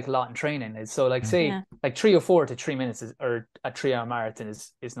feel like a lot in training. So like say like 3:04 to 3 minutes or a 3-hour marathon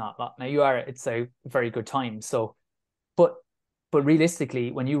is not a lot. Now it's a very good time. So, but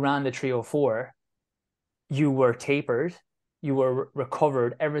realistically, when you ran the 3:04, you were tapered, you were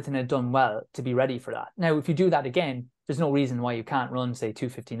recovered, everything had done well to be ready for that. Now, if you do that again, there's no reason why you can't run, say,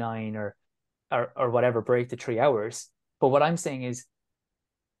 2:59 or whatever, break the 3 hours. But what I'm saying is,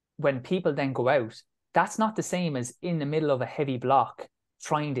 when people then go out, that's not the same as in the middle of a heavy block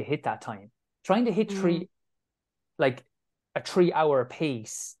trying to hit that time. Trying to hit like a 3-hour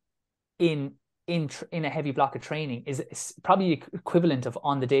pace in a heavy block of training is probably equivalent of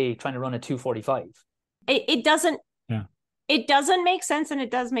on the day trying to run a 2:45. It doesn't. Yeah. It doesn't make sense, and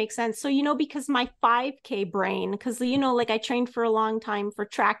it does make sense. So, because my 5K brain, because, like I trained for a long time for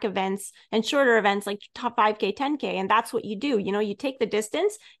track events and shorter events like top 5K, 10K. And that's what you do. You take the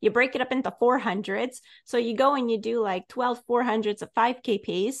distance, you break it up into 400s. So you go and you do like 12 400s at 5K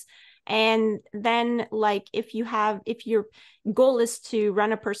pace. And then like, if your goal is to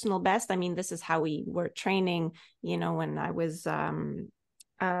run a personal best, I mean, this is how we were training, when I was,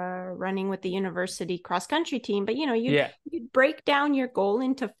 running with the university cross country team, but you break down your goal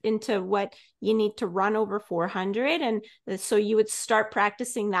into what you need to run over 400, and so you would start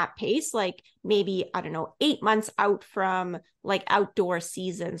practicing that pace like maybe 8 months out from like outdoor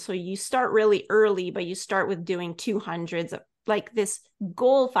season. So you start really early, but you start with doing 200s, like this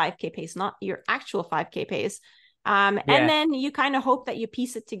goal 5K pace, not your actual 5K pace. And then you kind of hope that you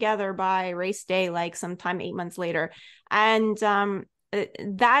piece it together by race day, like sometime 8 months later. And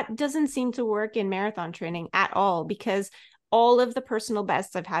that doesn't seem to work in marathon training at all, because all of the personal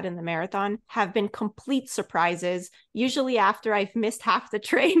bests I've had in the marathon have been complete surprises, usually after I've missed half the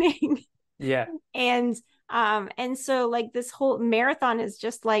training. Yeah. And so like this whole marathon is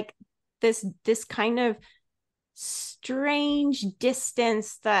just like this kind of strange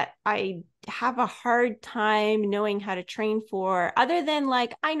distance that I have a hard time knowing how to train for, other than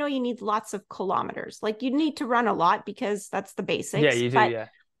like, I know you need lots of kilometers, like you need to run a lot because that's the basics. Yeah, you do.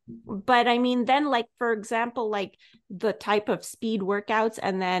 But I mean, then like, for example, like the type of speed workouts,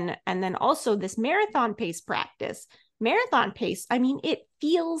 and then also this marathon pace practice. Marathon pace, I mean, it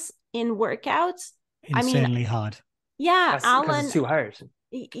feels in workouts insanely hard. Yeah, Alan, it's too hard.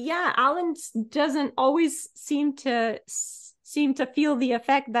 Yeah, Alan doesn't always seem to feel the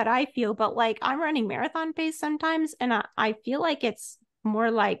effect that I feel, but like I'm running marathon pace sometimes, and I feel like it's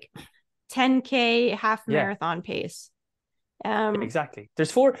more like 10K half marathon pace. Exactly.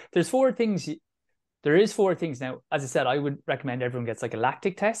 There's four things. There is 4 things now. As I said, I would recommend everyone gets like a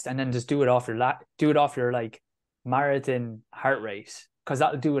lactic test, and then just do it off your like marathon heart rate, because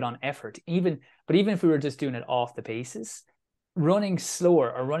that'll do it on effort. But even if we were just doing it off the paces, running slower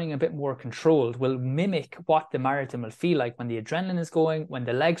or running a bit more controlled will mimic what the marathon will feel like when the adrenaline is going, when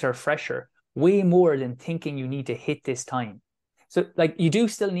the legs are fresher, way more than thinking you need to hit this time. So like you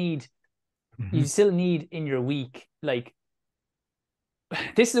still need in your week, like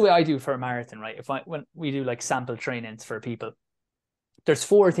this is the way I do for a marathon, right? When we do like sample trainings for people, there's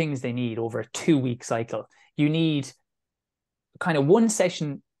 4 things they need over a 2-week cycle. You need kind of 1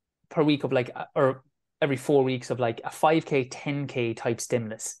 session per week of like, or every 4 weeks of like a 5K, 10K type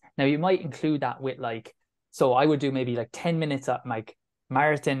stimulus. Now you might include that with like, so I would do maybe like 10 minutes at like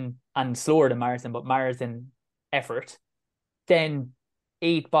marathon, and slower than marathon, but marathon effort, then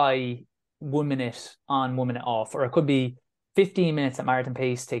 8 by 1 minute on, 1 minute off, or it could be 15 minutes at marathon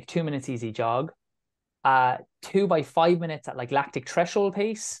pace, take 2 minutes easy jog, 2 by 5 minutes at like lactic threshold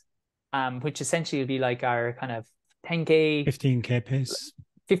pace, which essentially would be like our kind of 10K, 15K pace.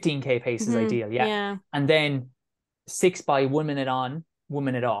 15K pace is ideal. Yeah. And then 6 by 1 minute on, 1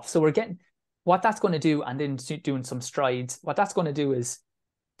 minute off. So we're getting what that's going to do, and then doing some strides. What that's going to do is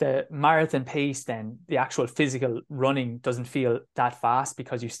the marathon pace, then the actual physical running doesn't feel that fast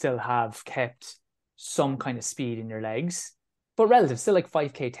because you still have kept some kind of speed in your legs, but relative, still like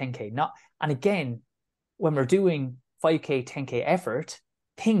 5K, 10K. Not, and again, when we're doing 5K, 10K effort,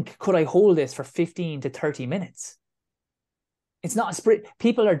 think, could I hold this for 15 to 30 minutes? It's not a sprint.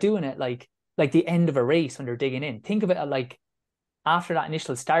 People are doing it like the end of a race when they're digging in. Think of it like after that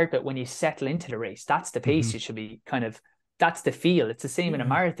initial start bit, when you settle into the race, that's the pace you should be kind of, that's the feel. It's the same in a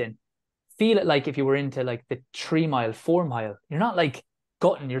marathon. Feel it like if you were into like the 3 mile, 4 mile, you're not like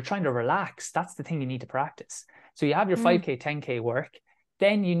gutting, you're trying to relax. That's the thing you need to practice. So you have your 5K, 10K work.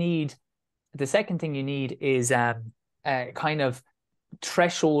 Then you need, the second thing you need is kind of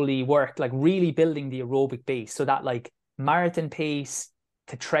thresholdy work, like really building the aerobic base. So that like marathon pace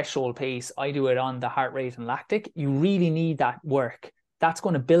to threshold pace, I do it on the heart rate and lactic. You really need that work. That's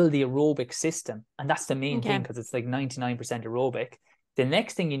going to build the aerobic system. And that's the main thing, because it's like 99% aerobic. The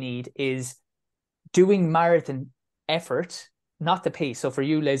next thing you need is doing marathon effort, not the pace. So for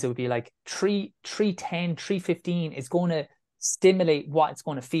you, Liz, it would be like 3:10, 3:15 is going to stimulate what it's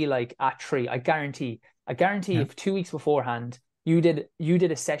going to feel like at 3. I guarantee if 2 weeks beforehand you did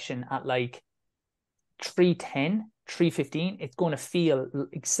a session at like 3:10, 3:15, it's going to feel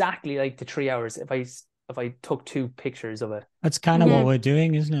exactly like the 3 hours if I took 2 pictures of it. That's kind of what we're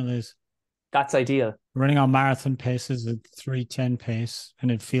doing, isn't it, Liz? That's ideal. Running on marathon paces at 3:10 pace,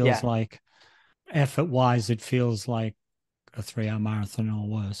 and it feels like, effort-wise, it feels like a 3-hour marathon or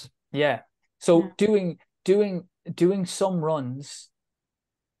worse. Yeah. So doing some runs,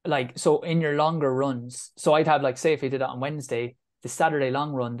 like, so in your longer runs, so I'd have like, say if I did that on Wednesday, the Saturday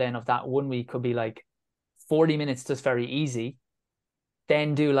long run then of that 1 week could be like 40 minutes just very easy,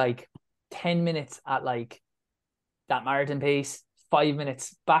 then do like 10 minutes at like that marathon pace, 5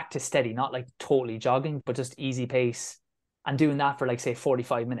 minutes back to steady, not like totally jogging, but just easy pace, and doing that for like, say,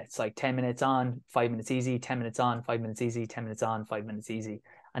 45 minutes, like 10 minutes on, 5 minutes easy, 10 minutes on, 5 minutes easy, 10 minutes on, 5 minutes easy,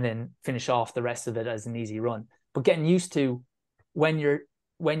 and then finish off the rest of it as an easy run. But getting used to when your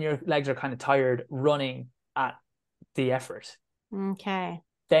legs are kind of tired, running at the effort. Okay.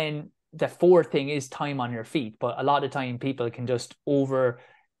 Then the fourth thing is time on your feet. But a lot of time people can just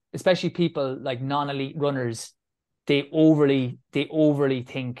especially people like non-elite runners, they overly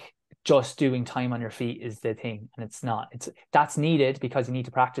think just doing time on your feet is the thing, and it's not. That's needed because you need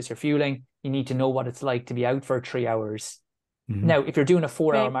to practice your fueling. You need to know what it's like to be out for 3 hours. Now, if you're doing a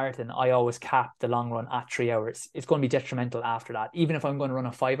 4-hour marathon, I always cap the long run at 3 hours. It's going to be detrimental after that. Even if I'm going to run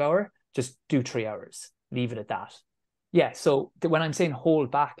a 5-hour, just do 3 hours. Leave it at that. Yeah. So when I'm saying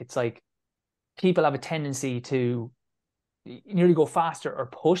hold back, it's like people have a tendency to nearly go faster or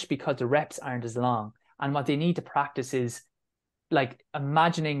push because the reps aren't as long. And what they need to practice is like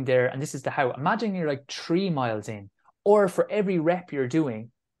imagining and this is imagining you're like 3 miles in, or for every rep you're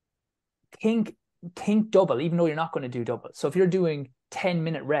doing, think double, even though you're not going to do double. So if you're doing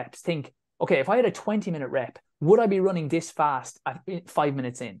 10-minute reps, think, okay, if I had a 20-minute rep, would I be running this fast at 5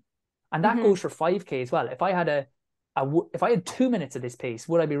 minutes in? And that goes for 5K as well. If I had 2 minutes of this pace,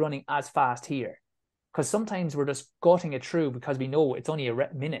 would I be running as fast here? Because sometimes we're just gutting it through because we know it's only a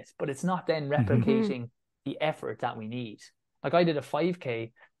minute, but it's not then replicating the effort that we need. Like I did a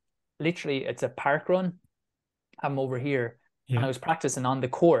 5K, literally it's a park run. I'm over here and I was practicing on the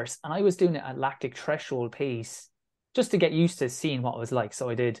course, and I was doing it at lactic threshold pace just to get used to seeing what it was like. So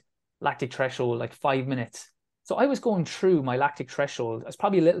I did lactic threshold like 5 minutes. So I was going through my lactic threshold. I was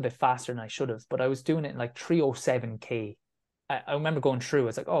probably a little bit faster than I should have, but I was doing it in like 3:07K. I remember going through,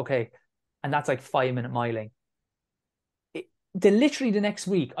 it's like, oh, okay. And that's like 5-minute miling. Literally the next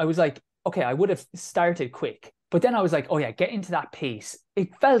week, I was like, okay, I would have started quick. But then I was like, oh yeah, get into that pace. It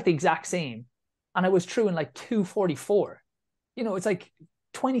felt the exact same. And I was through in like 2:44. You know, it's like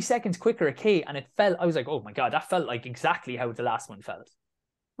 20 seconds quicker a K. And I was like, oh my God, that felt like exactly how the last one felt.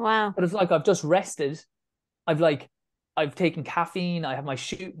 Wow. But it's like, I've just rested. I've taken caffeine. I have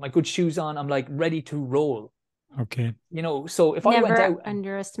my good shoes on. I'm like ready to roll. Okay. You know, so if Never I went out,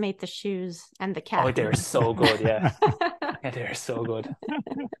 underestimate the shoes and the caffeine. Oh, they're so good. Yeah. Yeah, they're so good.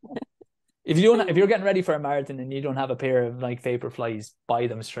 If you're getting ready for a marathon and you don't have a pair of like Vaporflies, buy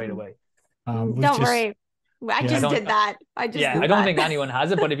them straight away. Don't worry. I Yeah. just I don't- did that. I just Yeah, did I don't that. think anyone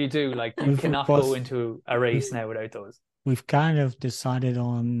has it, but if you do, like, you We've cannot both- go into a race now without those. We've kind of decided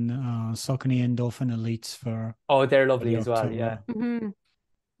on Saucony Endorphin Elites for Oh, they're the lovely as well. Yeah. October. Mhm.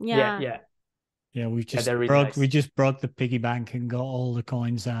 Yeah. Yeah. Yeah. Yeah, we Yeah, just they're really broke nice. we just broke the piggy bank and got all the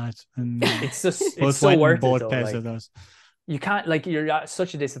coins out, and It's just, it's both so went and worth it bought though. pairs Like, of those. you can't, like, you're at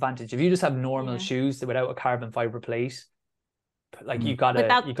such a disadvantage. If you just have normal Yeah. shoes without a carbon fiber plate, like, you Mm. gotta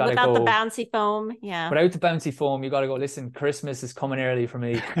Without go the bouncy foam. Yeah. without the bouncy foam. You gotta go, listen, Christmas is coming early for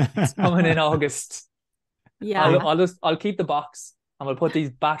me. It's coming in August. Yeah. I'll keep the box and we'll put these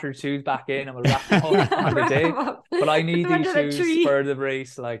battered shoes back in and we'll wrap them up on the Wrap day. them up. But I Put need them these under the shoes tree. for the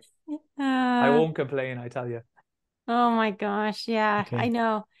race. Like, I Uh, won't complain, I tell you. Oh my gosh, yeah, Okay. I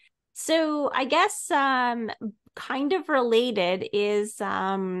know. So I guess kind of related is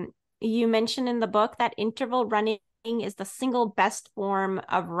you mentioned in the book that interval running is the single best form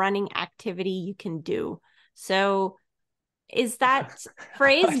of running activity you can do. So is that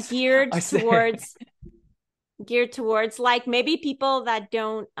phrase geared towards like maybe people that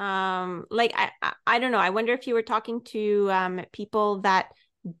don't like I don't know. I wonder if you were talking to people that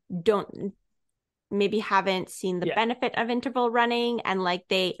don't maybe haven't seen the Yeah. benefit of interval running and like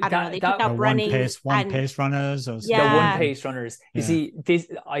they I don't know, they That- pick up One running pace and runners or The Yeah. one pace runners. You Yeah. see, this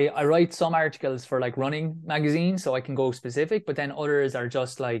I write some articles for like running magazines, so I can go specific, but then others are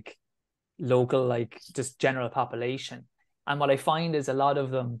just like local, like just general population. And what I find is a lot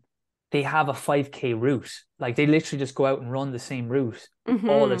of them, they have a 5K route. Like they literally just go out and run the same route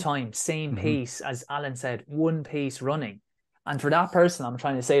all the Mhm. time, same Mhm. pace, as Alan said, one pace running. And for that person, I'm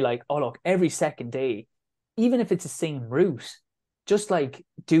trying to say like, oh look, every second day, even if it's the same route, just like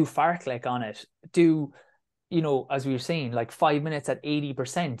do fartlek on it. Do, you know, as we were saying, like 5 minutes at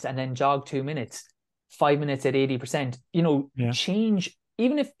 80% and then jog 2 minutes, 5 minutes at 80%, you know, Yeah. change,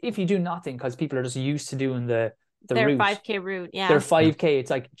 even if you do nothing, because people are just used to doing the Their route, 5K route, yeah. their 5K,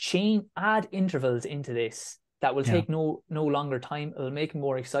 it's like add intervals into this that will Yeah. take no longer time. It'll make it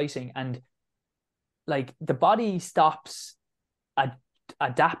more exciting. And like the body stops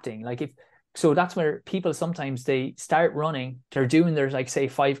adapting. Like so that's where people sometimes they start running, they're doing their like say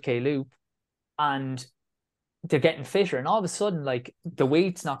 5K loop and they're getting fitter, and all of a sudden like the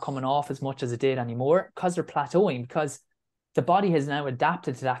weight's not coming off as much as it did anymore because they're plateauing, because the body has now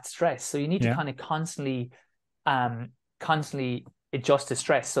adapted to that stress. So you need to kind of constantly adjust to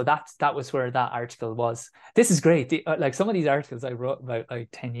stress. So that was where that article was. This is great. Like some of these articles I wrote about like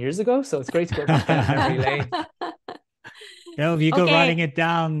 10 years ago, so it's great to go back down memory lane. Yeah, if you go Okay. writing it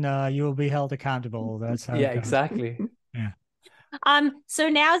down, you will be held accountable. That's how Yeah, it goes. exactly. Yeah. So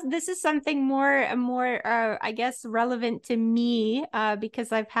now this is something more I guess relevant to me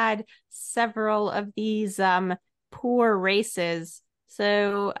because I've had several of these poor races.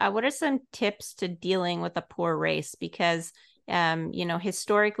 So what are some tips to dealing with a poor race? Because you know,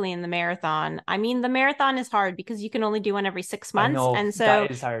 historically in the marathon, I mean, the marathon is hard because you can only do one every 6 months. I know, and so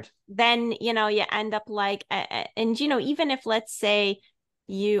that is hard. then, you know, you end up like, and, you know, even if let's say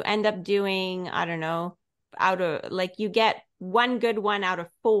you end up doing, I don't know, out of like you get one good one out of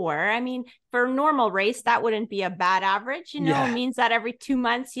 4. I mean, for a normal race, that wouldn't be a bad average. You know, Yeah. it means that every 2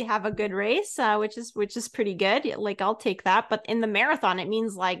 months you have a good race, which is pretty good. Like I'll take that. But in the marathon, it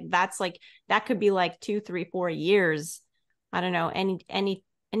means like that could be like 2, 3, 4 years. I don't know.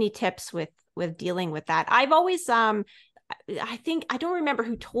 Any tips with dealing with that? I've always I think I don't remember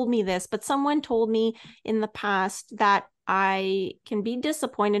who told me this, but someone told me in the past that I can be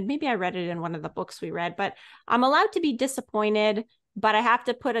disappointed. Maybe I read it in one of the books we read, but I'm allowed to be disappointed, but I have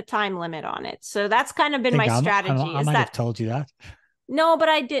to put a time limit on it. So that's kind of been my strategy. I might have told you that. No, but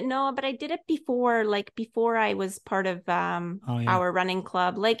I did it before, like before I was part of our running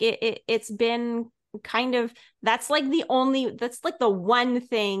club. Like it's been kind of that's like the one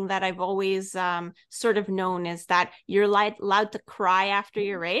thing that I've always sort of known is that you're allowed to cry after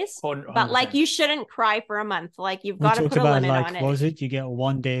your race, 100%. but like you shouldn't cry for a month. Like you've got to put a about, limit like, on it. What was it? You get a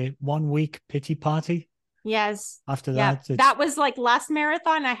 1 week pity party. Yes. After Yeah. that, That was like last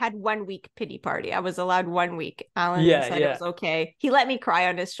marathon. I had 1 week pity party. I was allowed 1 week. Alan said it was okay. He let me cry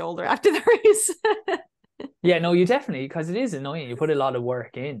on his shoulder after the race. Yeah, no, you definitely, because it is annoying. You put a lot of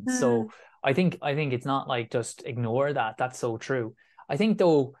work in. So I think it's not like just ignore that. That's so true. I think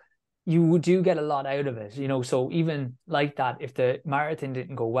though you do get a lot out of it, you know. So even like that, if the marathon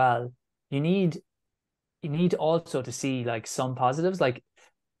didn't go well, you need also to see like some positives, like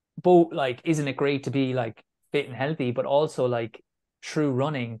both, like, isn't it great to be like fit and healthy, but also like through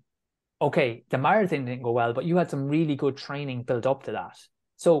running, okay, the marathon didn't go well, but you had some really good training built up to that.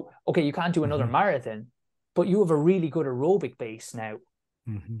 So, okay, you can't do another marathon, but you have a really good aerobic base now.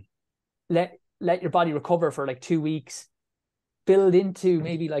 let your body recover for like 2 weeks, build into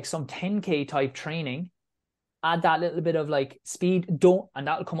maybe like some 10K type training, add that little bit of like speed, and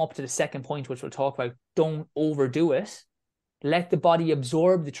that'll come up to the second point, which we'll talk about. Don't overdo it. Let the body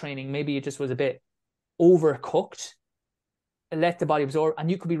absorb the training. Maybe it just was a bit overcooked. Let the body absorb, and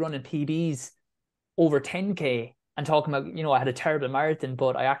you could be running PBs over 10K and talking about, I had a terrible marathon,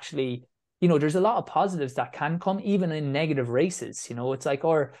 but I actually, there's a lot of positives that can come even in negative races. It's like,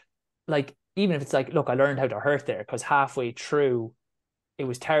 or like, even if it's like, look, I learned how to hurt there because halfway through it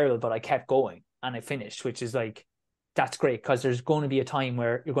was terrible, but I kept going and I finished, which is like, that's great, because there's going to be a time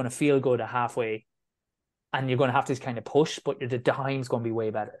where you're going to feel good at halfway and you're going to have to kind of push, but the time's going to be way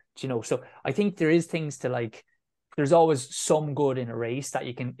better. So I think there is things to like, there's always some good in a race that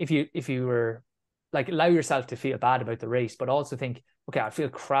you can, if you were like, allow yourself to feel bad about the race, but also think, okay, I feel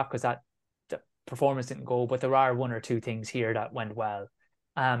crap because that performance didn't go, but there are one or two things here that went well.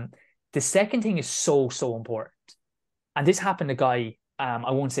 The second thing is so important. And this happened to a guy,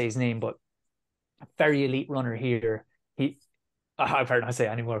 I won't say his name, but a very elite runner here. I better not say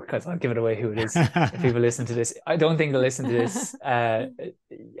anymore because I'll give it away who it is. If people listen to this, I don't think they'll listen to this,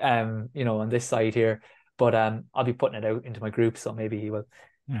 on this side here, but I'll be putting it out into my group, so maybe he will.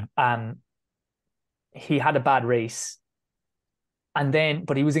 Yeah. He had a bad race,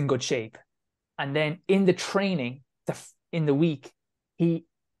 but he was in good shape. And then in the training, in the week, he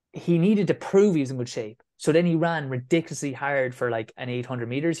needed to prove he was in good shape. So then he ran ridiculously hard for like an 800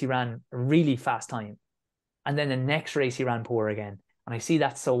 meters. He ran a really fast time. And then the next race he ran poor again. And I see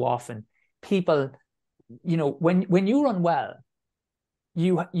that so often. People, when you run well,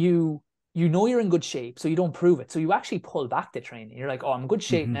 you you're in good shape, so you don't prove it. So you actually pull back the training. You're like, oh, I'm in good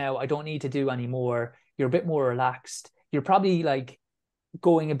shape now. I don't need to do any more. You're a bit more relaxed. You're probably like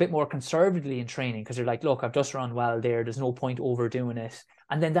going a bit more conservatively in training because you're like, look, I've just run well there. There's no point overdoing it.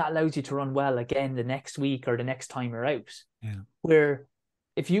 And then that allows you to run well again the next week or the next time you're out. Yeah. Where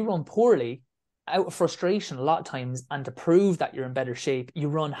if you run poorly, out of frustration a lot of times, and to prove that you're in better shape, you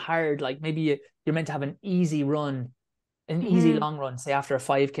run hard. Like maybe you're meant to have an easy run, an easy long run, say after a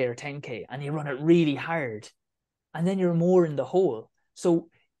 5K or 10K, and you run it really hard. And then you're more in the hole. So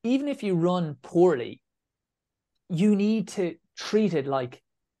even if you run poorly, you need to treat it like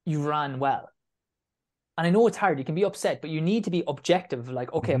you ran well. And I know it's hard, you can be upset, but you need to be objective.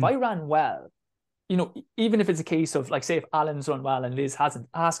 Like, okay, if I ran well, even if it's a case of like, say if Alan's run well and Liz hasn't,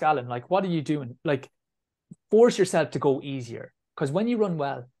 ask Alan, like, what are you doing? Like, force yourself to go easier. Because when you run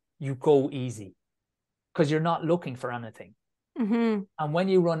well, you go easy because you're not looking for anything. And when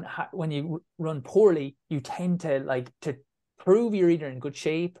you run poorly, you tend to like to prove you're either in good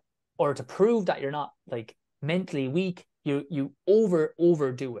shape or to prove that you're not like mentally weak. You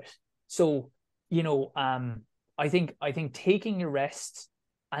overdo it. So I think taking your rest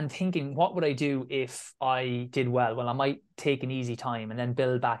and thinking, what would I do if I did well? Well, I might take an easy time and then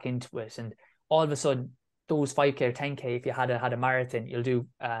build back into it. And all of a sudden, those 5K or 10K, if you had a marathon, you'll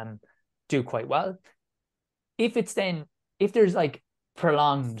do quite well. If there's like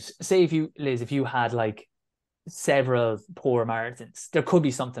prolonged, say if you had like several poor marathons, there could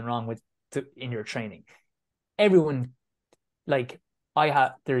be something wrong in your training. Everyone, like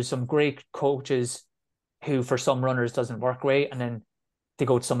there's some great coaches who for some runners doesn't work great, and then they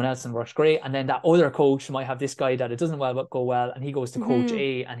go to someone else and works great. And then that other coach might have this guy that it doesn't go well, and he goes to coach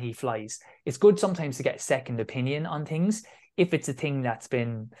A and he flies. It's good sometimes to get a second opinion on things if it's a thing that's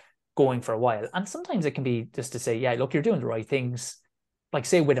been going for a while. And sometimes it can be just to say, yeah, look, you're doing the right things. Like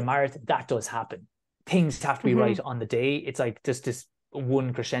say with a marathon, that does happen. Things have to be right on the day. It's like just this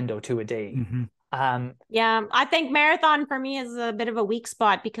one crescendo to a day. Yeah, I think marathon for me is a bit of a weak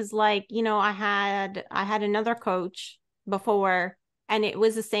spot because like, I had another coach before and it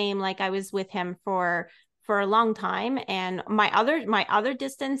was the same. Like I was with him for a long time, and my other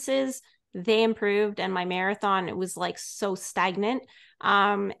distances, they improved, and my marathon, it was like so stagnant.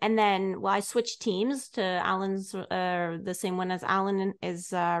 And then, I switched teams to Alan's, the same one as Alan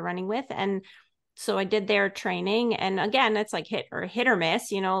is running with. And so I did their training, and again, it's like hit or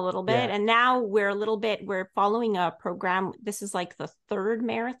miss, a little bit. Yeah. And now we're following a program. This is like the third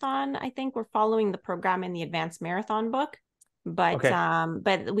marathon. I think we're following the program in the advanced marathon book, but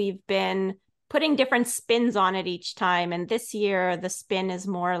we've been putting different spins on it each time. And this year the spin is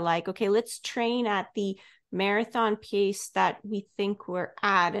more like, okay, let's train at the marathon pace that we think we're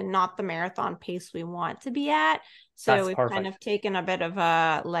at and not the marathon pace we want to be at. So we've kind of taken a bit of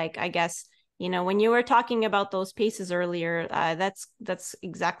a, like, I guess, when you were talking about those paces earlier, that's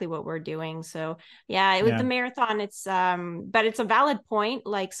exactly what we're doing. So with the marathon, it's but it's a valid point.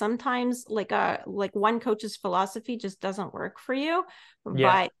 Like sometimes like one coach's philosophy just doesn't work for you.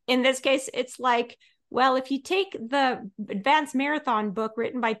 Yeah. But in this case, it's like, well, if you take the advanced marathon book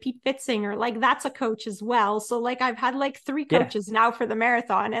written by Pete Fitzinger, like that's a coach as well. So like I've had like 3 coaches now for the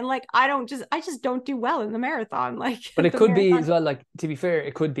marathon, and like I just don't do well in the marathon. Like, but it could be as well, like, to be fair,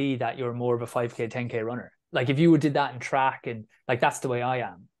 it could be that you're more of a 5K, 10K runner. Like if you did that in track, and like that's the way I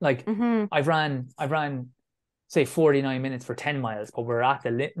am. Like I've ran say 49 minutes for 10 miles, but we're at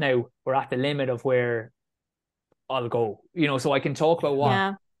the limit of where I'll go. So I can talk about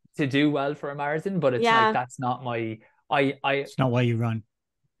what to do well for a marathon, but it's like that's not my it's not why you run.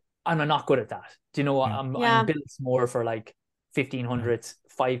 I'm not good at that. Do you know what? I'm built more for like 1500s,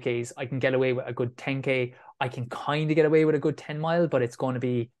 5Ks. I can get away with a good 10K. I can kind of get away with a good 10 mile, but it's going to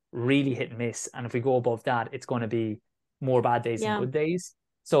be really hit and miss. And if we go above that, it's going to be more bad days than good days.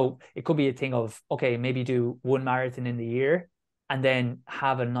 So it could be a thing of, okay, maybe do 1 marathon in the year and then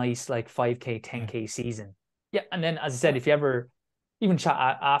have a nice like 5K, 10K season. Yeah. And then, as I said, if you ever even chat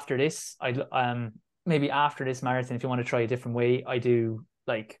after this, maybe after this marathon, if you want to try a different way, I do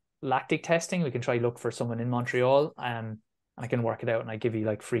like lactic testing. We can try look for someone in Montreal, and I can work it out, and I give you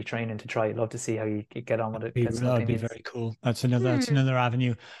like free training to try. I'd love to see how you get on with it. That would be very cool. That's another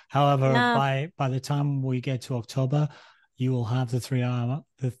avenue. However, by the time we get to October, you will have the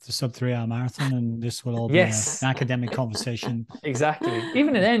sub 3 hour marathon, and this will all be an academic conversation. Exactly.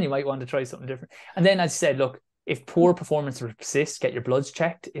 Even then, you might want to try something different. And then, as I said, look, if poor performance persists, get your bloods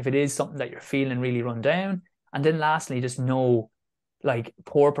checked. If it is something that you're feeling really run down, and then lastly, just know, like,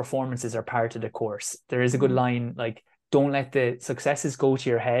 poor performances are part of the course. There is a good line, like, don't let the successes go to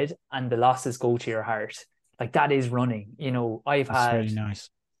your head and the losses go to your heart. Like, that is running. That's really nice.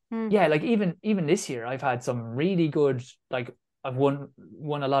 Yeah, like even this year, I've had some really good, like, I've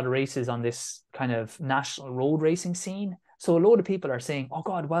won a lot of races on this kind of national road racing scene. So a load of people are saying, "Oh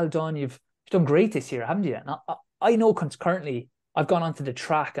God, well done! You've done great this year, haven't you?" And I know currently I've gone onto the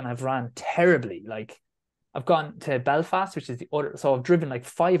track and I've ran terribly. Like, I've gone to Belfast, which is the other. So I've driven like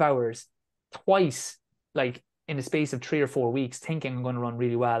 5 hours twice, like in the space of 3 or 4 weeks, thinking I'm going to run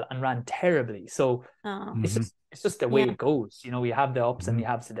really well, and ran terribly. So it's just the way it goes. You have the ups and you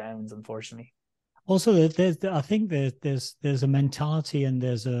have the downs, unfortunately. Also, I think there's a mentality and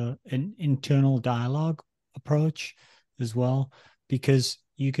there's an internal dialogue approach as well, because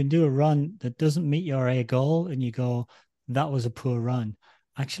you can do a run that doesn't meet your A goal and you go, that was a poor run.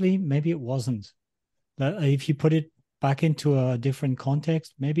 Actually, maybe it wasn't. If you put it back into a different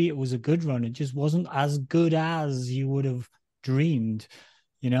context, maybe it was a good run. It just wasn't as good as you would have dreamed.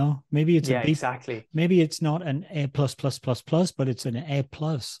 Maybe it's a B. Exactly. Maybe it's not an A++++, but it's an A+.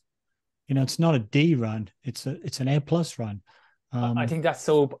 It's not a D run. It's an A+ run. I think that's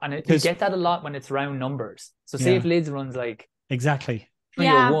so, and you get that a lot when it's round numbers. So say if Liz runs like exactly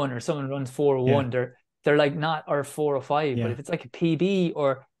 301 or someone runs 401, they're like not, or 405. But if it's like a PB,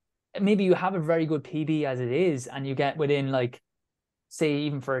 or maybe you have a very good PB as it is, and you get within, like, say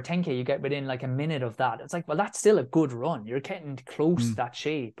even for a 10K, you get within like a minute of that. It's like, well, that's still a good run. You're getting close to that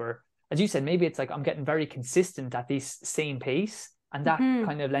shape. Or as you said, maybe it's like I'm getting very consistent at this same pace. And that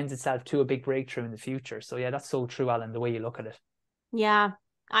kind of lends itself to a big breakthrough in the future. So yeah, that's so true, Alan, the way you look at it. Yeah.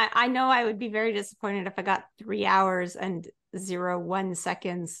 I know I would be very disappointed if I got 3 hours and 0.1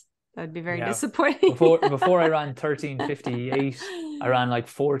 seconds. That would be very disappointing. Before I ran 13:58, I ran like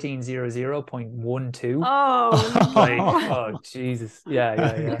 14:00.12. Oh, like, oh Jesus.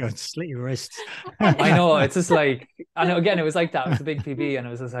 Yeah. God, slit your wrists. I know. It's just like, I know, again, it was like that. It was a big PB, and it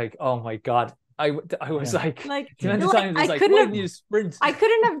was just like, oh my God. I was like the amount of times it was like, why didn't you sprint? I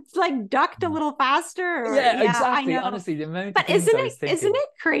couldn't have like ducked a little faster. Exactly. Honestly, the amount. But isn't it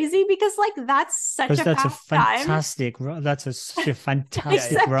crazy? Because like that's such a fantastic run. That's such a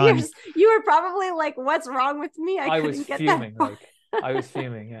fantastic run. You were probably like, "What's wrong with me?" I was fuming. I was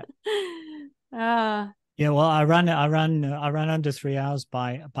fuming. Yeah. Well, I ran under 3 hours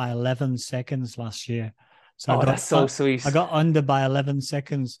by 11 seconds last year. So that's so sweet. I got under by 11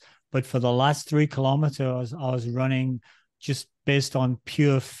 seconds. But for the last 3 kilometers, I was running just based on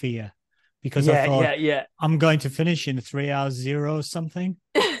pure fear, because I thought, I'm going to finish in 3 hours 0 something.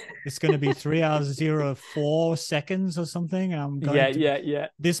 It's going to be 3 hours 04 seconds or something. And I'm going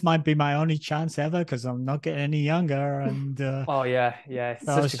This might be my only chance ever, because I'm not getting any younger. And it's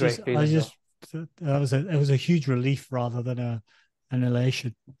such a great feeling. It was a huge relief rather than an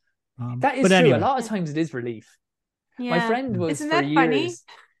elation. That is true. Anyway. A lot of times it is relief. Yeah. My friend was, Isn't for that years. Funny?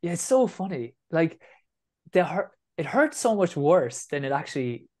 Yeah, it's so funny. Like, it it hurts so much worse than it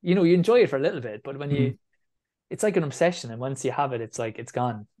actually, you know, you enjoy it for a little bit, but when you, it's like an obsession. And once you have it, it's like, it's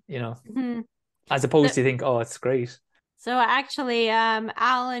gone, you know, as opposed to you think, oh, it's great. So actually,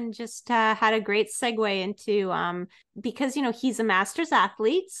 Alan just had a great segue into because you know he's a masters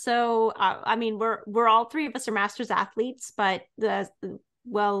athlete. So I mean, we're all three of us are masters athletes, but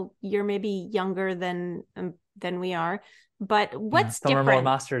well, you're maybe younger than we are. But what's some different? are more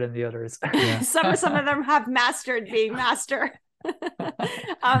mastered than the others. Yeah. Some of them have mastered being master.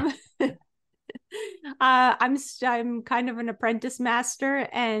 I'm kind of an apprentice master,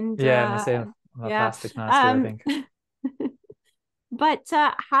 and yeah, same. I'm a plastic master, I think. But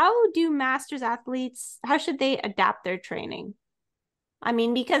how do masters athletes, how should they adapt their training? I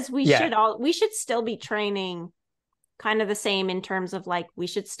mean, because we should still be training kind of the same in terms of like, we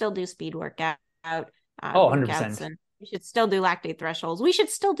should still do speed workout, 100%. and we should still do lactate thresholds. We should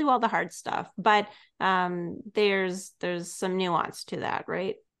still do all the hard stuff, but there's some nuance to that,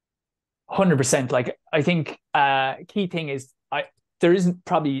 right? 100%. Like, I think key thing is there isn't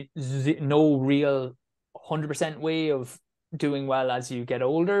probably no real 100% way of doing well as you get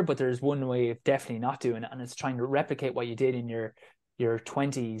older, but there's one way of definitely not doing it, and it's trying to replicate what you did in your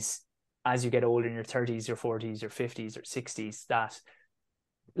 20s as you get older, in your 30s, your 40s, your 50s or 60s, that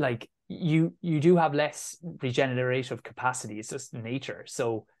like you do have less regenerative capacity. It's just nature.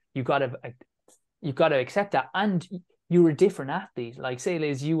 So you've got to accept that. And you were a different athlete. Like, say,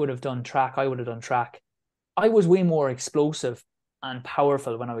 Liz, you would have done track, I would have done track. I was way more explosive and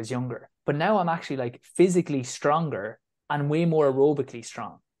powerful when I was younger, but now I'm actually like physically stronger and way more aerobically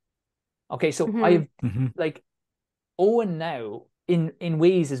strong. Okay, so I've like Eoin now in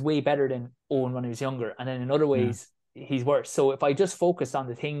ways is way better than Eoin when he was younger, and then in other ways he's worse. So if I just focused on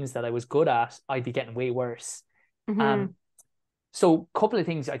the things that I was good at, I'd be getting way worse. So a couple of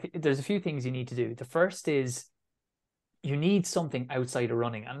things, I think there's a few things you need to do. The first is you need something outside of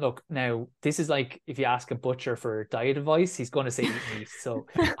running. And look, now this is like if you ask a butcher for diet advice, he's going to say eat meat. So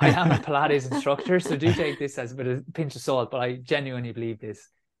I am a Pilates instructor, so do take this as a bit of a pinch of salt, but I genuinely believe this.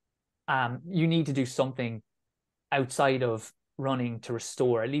 You need to do something outside of running to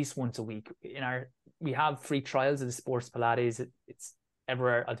restore at least once a week. We have free trials of the sports Pilates. It's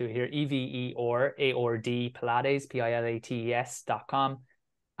everywhere. I'll do it here. EVERAORD Pilates PILATES.com.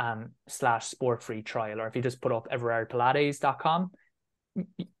 /sport free trial, or if you just put up everardpilates.com,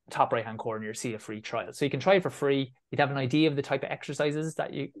 top right hand corner, you'll see a free trial. So you can try it for free. You'd have an idea of the type of exercises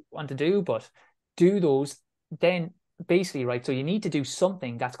that you want to do, but do those. Then basically, right, so you need to do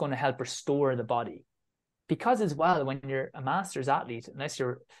something that's going to help restore the body, because as well, when you're a masters athlete, unless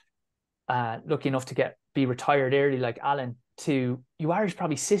you're lucky enough to be retired early like Alan, you are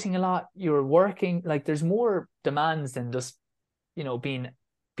probably sitting a lot, you're working, like there's more demands than just, you know, being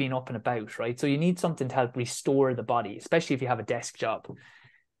up and about, right? So you need something to help restore the body, especially if you have a desk job,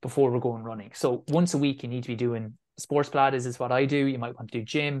 before we're going running. So once a week you need to be doing sports Pilates is what I do. You might want to do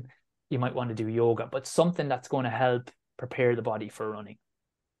gym, you might want to do yoga, but something that's going to help prepare the body for running.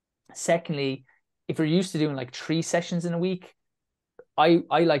 Secondly, if you're used to doing like 3 sessions in a week, I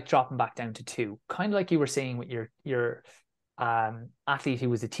like dropping back down to 2, kind of like you were saying with your athlete who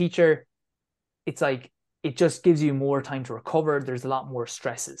was a teacher. It's like it just gives you more time to recover. There's a lot more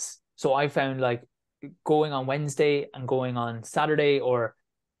stresses. So I found like going on Wednesday and going on Saturday, or,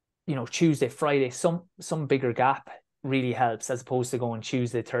 you know, Tuesday, Friday, some bigger gap really helps, as opposed to going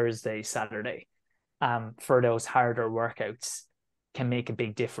Tuesday, Thursday, Saturday. For those harder workouts can make a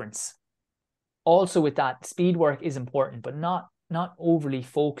big difference. Also with that, speed work is important, but not overly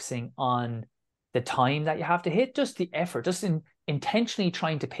focusing on the time that you have to hit, just the effort, just intentionally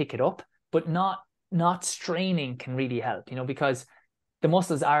trying to pick it up, but not straining can really help, you know, because the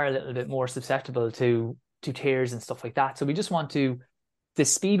muscles are a little bit more susceptible to tears and stuff like that. So we just want the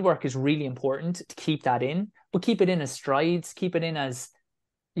speed work is really important to keep that in, but keep it in as strides, keep it in as,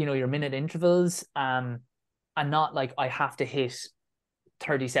 you know, your minute intervals, and not like I have to hit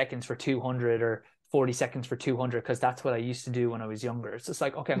 30 seconds for 200 or 40 seconds for 200, because that's what I used to do when I was younger. It's just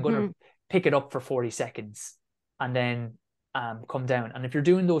like, okay, I'm going to pick it up for 40 seconds and then come down. And if you're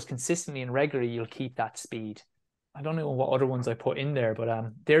doing those consistently and regularly, you'll keep that speed. I don't know what other ones I put in there,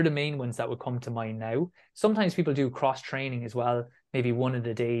 but they're the main ones that would come to mind now. Sometimes people do cross training as well, maybe one of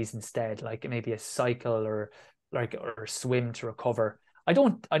the days instead, like maybe a cycle or swim to recover. I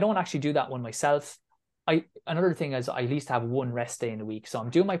don't actually do that one myself. Another thing is I at least have 1 rest day in the week. So I'm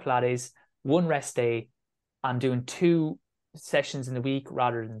doing my Pilates, 1 rest day. I'm doing 2 sessions in the week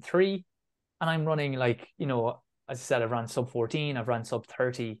rather than 3. And I'm running, like, you know, as I said, I've run sub 14, I've run sub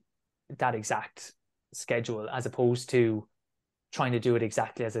 30, that exact schedule, as opposed to trying to do it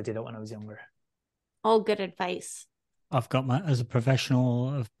exactly as I did it when I was younger. All good advice. I've got my, as a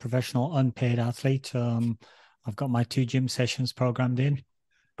professional unpaid athlete, I've got my 2 gym sessions programmed in.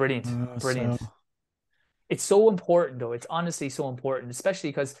 Brilliant, So brilliant. It's so important though. It's honestly so important, especially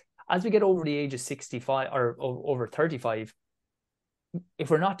because as we get over the age of 65 or over 35, if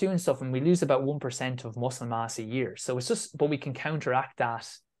we're not doing stuff, and we lose about 1% of muscle mass a year. So it's just, but we can counteract that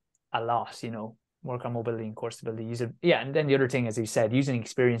a lot, work on mobility and core stability, use it. Yeah. And then the other thing, as you said, using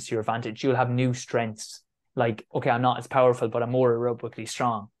experience to your advantage, you'll have new strengths. Like, okay, I'm not as powerful, but I'm more aerobically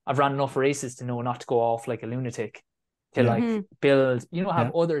strong. I've run enough races to know not to go off like a lunatic, to like build,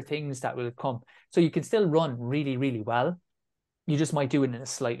 have other things that will come. So you can still run really, really well. You just might do it in a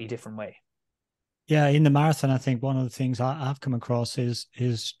slightly different way. Yeah, in the marathon, I think one of the things I've come across is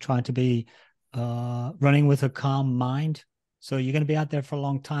trying to be running with a calm mind. So you're going to be out there for a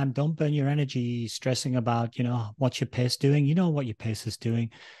long time. Don't burn your energy stressing about, what's your pace doing. You know what your pace is doing.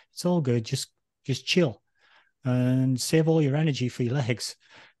 It's all good. Just chill and save all your energy for your legs.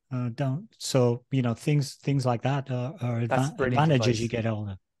 Don't. So, things like that are advantages advice. you get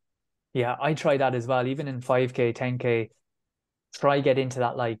older. Yeah, I try that as well. Even in 5K, 10K, try get into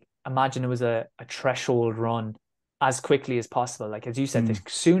that, like, imagine it was a threshold run as quickly as possible. Like, as you said, the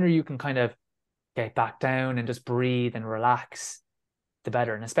sooner you can kind of get back down and just breathe and relax, the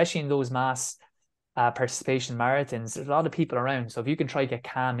better. And especially in those mass participation marathons, there's a lot of people around. So if you can try get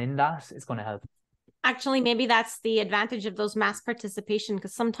calm in that, it's going to help. Actually, maybe that's the advantage of those mass participation,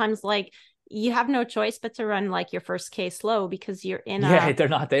 because sometimes like you have no choice but to run like your first K slow because you're in they're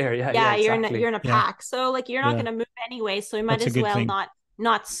not there. Yeah, exactly. you're in a pack. So like you're not going to move anyway. So you might as well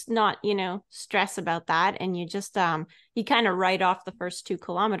not stress about that. And you just you kind of write off the first 2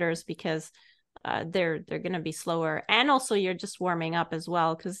 kilometers because they're going to be slower. And also you're just warming up as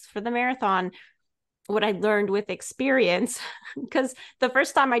well, because for the marathon, what I learned with experience, because the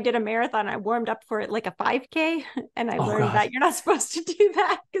first time I did a marathon, I warmed up for it like a 5K, and I learned that you're not supposed to do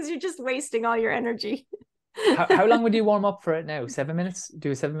that because you're just wasting all your energy. How long would you warm up for it now? 7 minutes?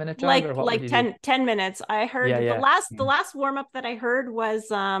 Do a 7-minute jog, or what would you 10 minutes. I heard the last warm up that I heard was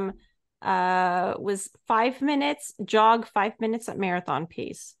 5 minutes jog, 5 minutes at marathon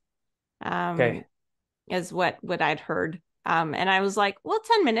pace. Okay. Is what I'd heard. And I was like, well,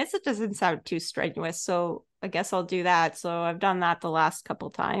 10 minutes, it doesn't sound too strenuous. So I guess I'll do that. So I've done that the last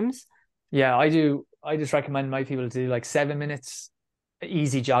couple times. Yeah, I do. I just recommend my people to do like 7 minutes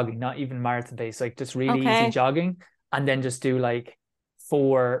easy jogging, not even marathon pace, like just really easy jogging. And then just do like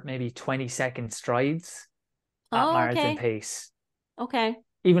 4, maybe 20-second strides at marathon pace. Okay.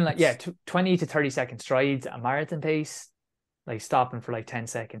 Even like, 20 to 30-second strides at marathon pace, like stopping for like 10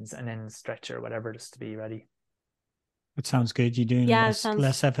 seconds and then stretch or whatever just to be ready. It sounds good. You're doing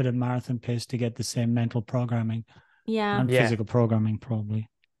less effort at marathon pace to get the same mental programming and physical programming, probably.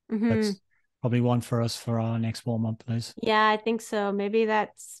 That's probably one for us for our next warm-up, Liz. Yeah, I think so. Maybe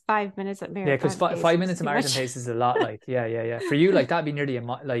that's 5 minutes at marathon. Yeah, because 5 minutes at marathon pace is a lot. Like, yeah. For you, like that'd be nearly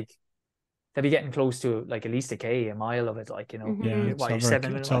that'd be getting close to like at least a mile of it. Like, Yeah, it's over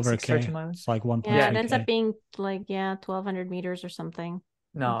 7 minutes. It's over a K. Miles? It's like 1.3 Yeah, it ends up being like 1,200 meters or something.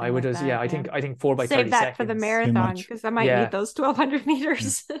 No, I would just I think 4 by 30 seconds. Save that for the marathon because I might need those 1,200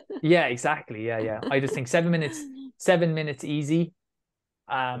 meters. Yeah, exactly. Yeah. I just think 7 minutes easy.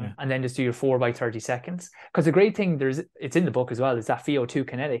 And then just do your 4 by 30 seconds. Because the great thing it's in the book as well, is that VO2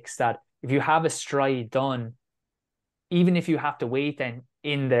 kinetics, that if you have a stride done, even if you have to wait then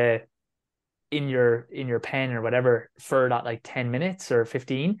in your pen or whatever for that like 10 minutes or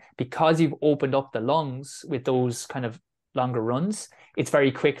 15, because you've opened up the lungs with those kind of longer runs, it's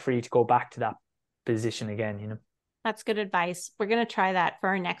very quick for you to go back to that position again. That's good advice. We're going to try that for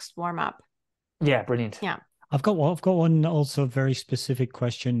our next warm up. Yeah, brilliant. Yeah. I've got one also very specific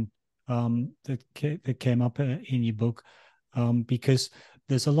question that came up in your book, because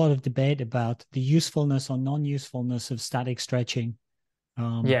there's a lot of debate about the usefulness or non-usefulness of static stretching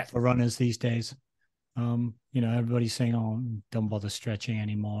for runners these days. Everybody's saying, "Oh, don't bother stretching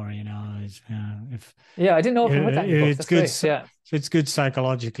anymore." I didn't know if you put that in the book. That's good. Yeah, it's good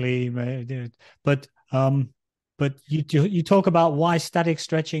psychologically, but you talk about why static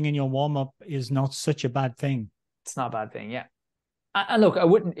stretching in your warm up is not such a bad thing. It's not a bad thing, yeah. And look, I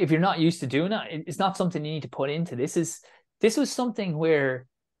wouldn't, if you're not used to doing it, it's not something you need to put into this. This was something where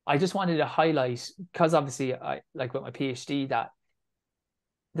I just wanted to highlight, because obviously I like with my PhD that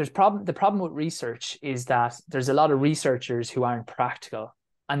the problem with research is that there's a lot of researchers who aren't practical,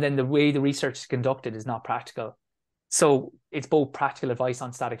 and then the way the research is conducted is not practical. So it's both practical advice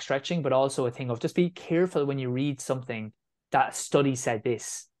on static stretching, but also a thing of just be careful when you read something that study said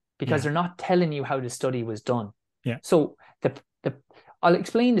this, because they're not telling you how the study was done. Yeah. So I'll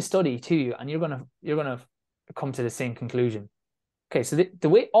explain the study to you, and you're gonna come to the same conclusion. Okay, so the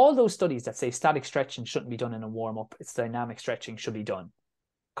way all those studies that say static stretching shouldn't be done in a warm-up, it's dynamic stretching should be done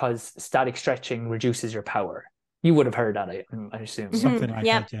because static stretching reduces your power. You would have heard that, I assume. Something like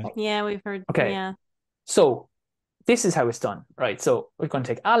Yep. that, yeah. Yeah, we've heard. Okay. Yeah. So this is how it's done, right? So we're going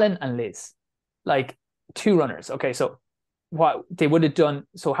to take Alan and Liz, like 2 runners. Okay, so what they would have done,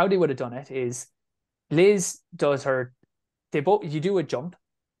 so how they would have done it is Liz does you do a jump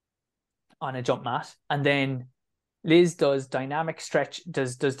on a jump mat, and then Liz does dynamic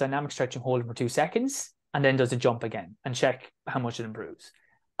stretching holding for 2 seconds, and then does a jump again and check how much it improves.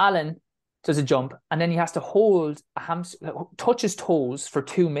 Alan does a jump, and then he has to hold touch his toes for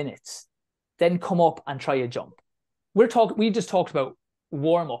 2 minutes, then come up and try a jump. We just talked about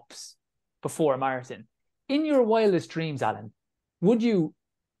warm-ups before a marathon. In your wildest dreams, Alan, would you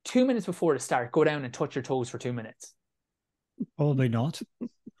 2 minutes before the start go down and touch your toes for 2 minutes? Probably not.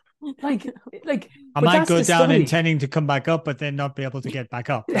 Like I might go down intending to come back up, but then not be able to get back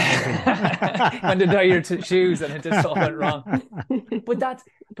up. When to tie your shoes and it just all went wrong. But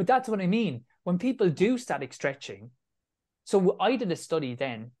that's what I mean. When people do static stretching, so I did a study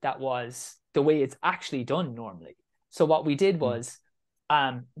then that was the way it's actually done normally. So what we did was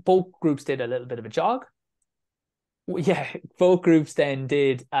both groups did a little bit of a jog. Yeah, both groups then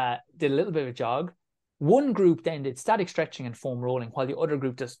did a little bit of a jog. One group then did static stretching and foam rolling, while the other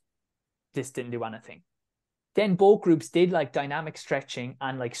group just didn't do anything. Then both groups did like dynamic stretching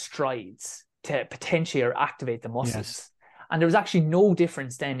and like strides to potentiate or activate the muscles. Yes. And there was actually no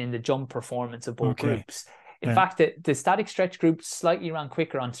difference then in the jump performance of both groups. In fact, the static stretch group slightly ran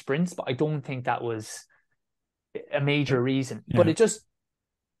quicker on sprints, but I don't think that was a major reason. But it just,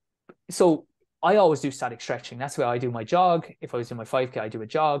 so I always do static stretching. That's where I do my jog. If I was doing my 5K, I do a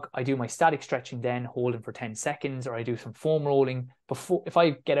jog. I do my static stretching then holding for 10 seconds, or I do some foam rolling. Before, if I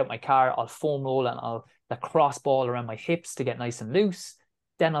get out my car, I'll foam roll and I'll cross ball around my hips to get nice and loose.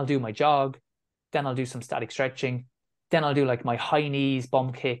 Then I'll do my jog. Then I'll do some static stretching. Then I'll do like my high knees,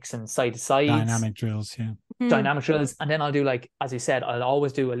 bump kicks and side to sides. Dynamic drills, yeah. Dynamic drills. And then I'll do, like, as you said, I'll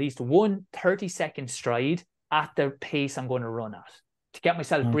always do at least one 30-second stride at the pace I'm going to run at to get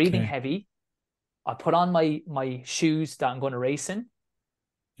myself breathing heavy. I'll put on my shoes that I'm going to race in.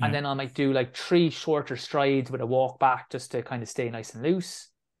 And then I might do like 3 shorter strides with a walk back just to kind of stay nice and loose.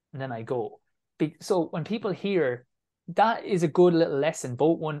 And then I go. So when people hear, that is a good little lesson.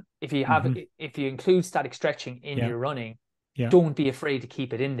 Both one, if you have, if you include static stretching in your running, don't be afraid to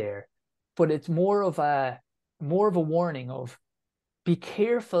keep it in there. But it's more of a warning of, be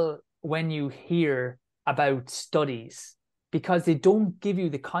careful when you hear about studies, because they don't give you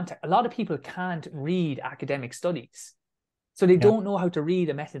the context. A lot of people can't read academic studies, so they don't know how to read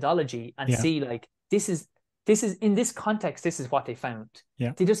a methodology and see, like, this is in this context, this is what they found.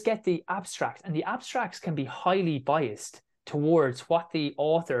 They just get the abstract, and the abstracts can be highly biased towards what the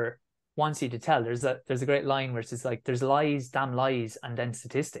author wants you to tell. There's a great line where it's like, there's lies, damn lies, and then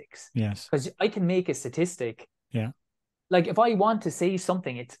statistics. Yes. Because I can make a statistic. Yeah. Like, if I want to say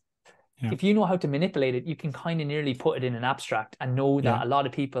something, if you know how to manipulate it, you can kind of nearly put it in an abstract and know that a lot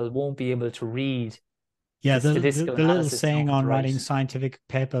of people won't be able to read. Yeah, the little saying on writing scientific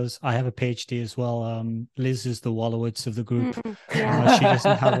papers. I have a PhD as well. Liz is the Wallowitz of the group. She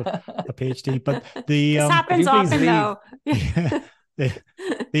doesn't have a PhD, but this happens often though.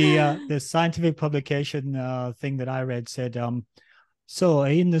 The scientific publication thing that I read said, so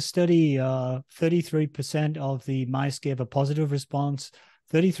in the study, 33% of the mice gave a positive response,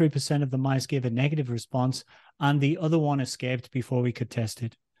 33% of the mice gave a negative response, and the other one escaped before we could test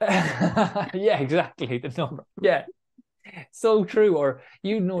it. Yeah, exactly. The number. Yeah, so true. Or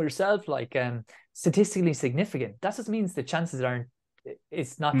you know yourself, like, statistically significant. That just means the chances aren't.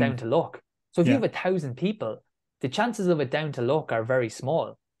 It's not down to luck. So if you have 1,000 people, the chances of it down to luck are very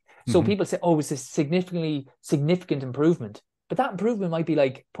small. So people say, "Oh, it's a significant improvement," but that improvement might be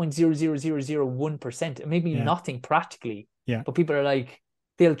like 0.00001%. It may be nothing practically. Yeah. But people are like,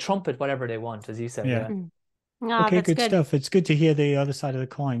 they'll trumpet whatever they want, as you said. Yeah. Oh, okay, good stuff. It's good to hear the other side of the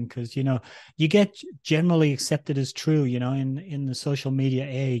coin, because, you know, you get generally accepted as true, you know, in the social media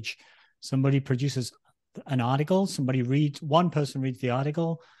age. Somebody produces an article, one person reads the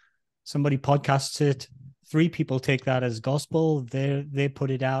article, somebody podcasts it, 3 people take that as gospel, they put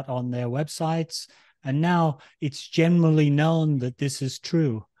it out on their websites, and now it's generally known that this is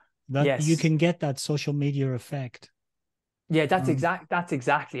true, that you can get that social media effect. Yeah, that's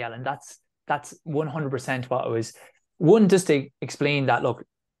exactly, Alan. That's 100% what it was. One, just to explain that, look,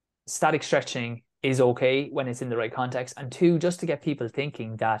 static stretching is okay when it's in the right context. And 2, just to get people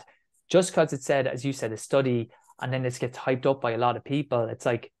thinking that just because it said, as you said, a study, and then it gets hyped up by a lot of people, it's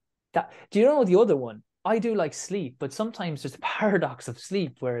like that. Do you know the other one? I do like sleep, but sometimes there's a paradox of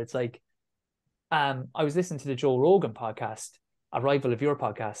sleep where it's like, I was listening to the Joe Rogan podcast, a rival of your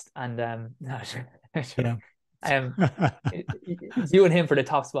podcast, and Yeah. it's you and him for the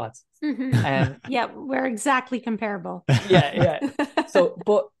top spots. Yeah, we're exactly comparable. Yeah. So,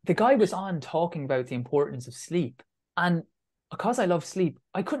 but the guy was on talking about the importance of sleep, and because I love sleep,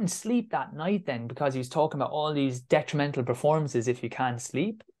 I couldn't sleep that night then because he was talking about all these detrimental performances if you can't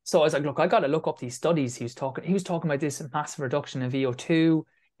sleep. So I was like, look, I got to look up these studies. He was talking about this massive reduction of VO2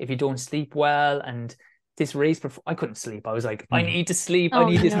 if you don't sleep well, and this I couldn't sleep. I was like, I need to sleep. I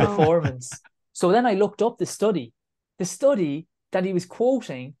need this performance. So then I looked up the study. The study that he was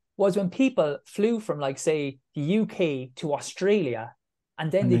quoting was when people flew from, like, say, the UK to Australia,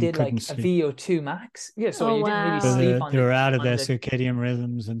 and then they did like a VO2 max. Yeah, so you didn't really sleep on. They were out of their circadian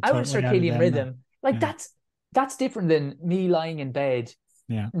rhythms and out of circadian rhythm. Like that's different than me lying in bed,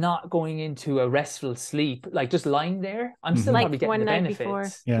 not going into a restful sleep, like just lying there. I'm still probably getting the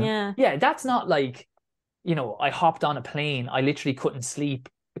benefits. Yeah, that's not like, you know, I hopped on a plane. I literally couldn't sleep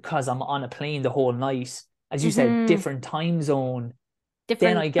because I'm on a plane the whole night. As you said, different time zone.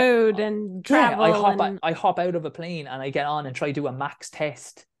 Different then I get food and travel. I hop out of a plane and I get on and try to do a max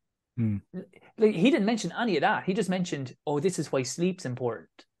test. Like, he didn't mention any of that. He just mentioned, oh, this is why sleep's important.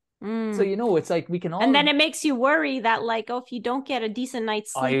 So, you know, it's like we can all. And then it makes you worry that, like, oh, if you don't get a decent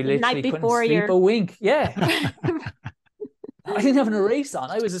night's sleep the night before, sleep a wink. Yeah. I didn't have an race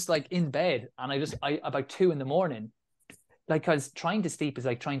on. I was just like in bed, and I about 2 a.m. Like, because trying to sleep is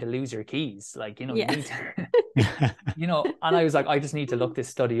like trying to lose your keys. Like, you know, you need to, you know, and I was like, I just need to look this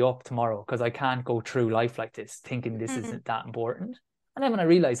study up tomorrow because I can't go through life like this thinking this isn't that important. And then when I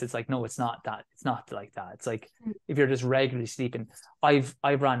realized, it's like, no, it's not that. It's not like that. It's like, if you're just regularly sleeping, I've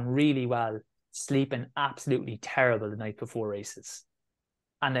ran really well, sleeping absolutely terrible the night before races.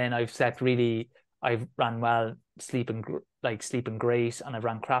 And then I've ran well, sleeping great, and I've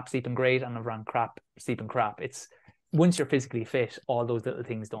ran crap sleeping great, and I've ran crap sleeping crap. It's, once you're physically fit, all those little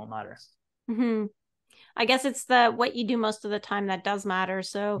things don't matter. I guess it's what you do most of the time that does matter.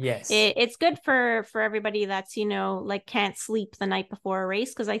 So yes, it's good for everybody that's, you know, like can't sleep the night before a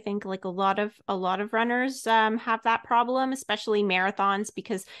race, because I think like a lot of runners have that problem, especially marathons,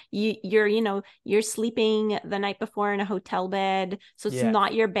 because you're sleeping the night before in a hotel bed, so it's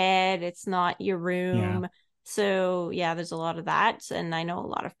not your bed, it's not your room. So yeah, there's a lot of that, and I know a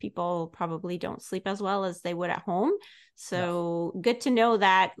lot of people probably don't sleep as well as they would at home. So good to know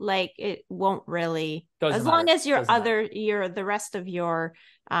that, like, it won't really, as long as the rest of your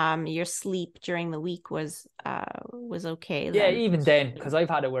sleep during the week was okay. Yeah, even then, because I've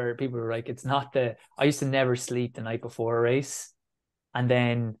had it where people were like, it's not I used to never sleep the night before a race, and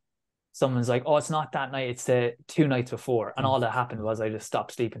then someone's like, oh, it's not that night, it's the 2 nights before. And all that happened was I just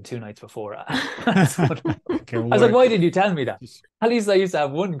stopped sleeping 2 nights before. I was like, why did you tell me that? At least I used to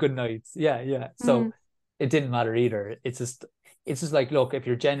have one good night. Yeah. So it didn't matter either. It's just like, look, if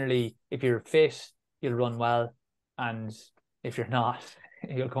you're fit, you'll run well. And if you're not,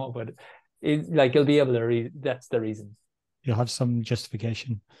 you'll come up with it. Like, you'll be able to that's the reason. You'll have some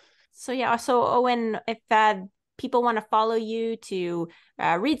justification. So Eoin, if people want to follow you to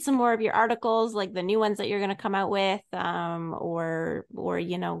read some more of your articles, like the new ones that you're going to come out with, or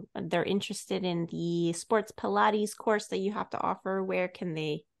you know, they're interested in the sports Pilates course that you have to offer, where can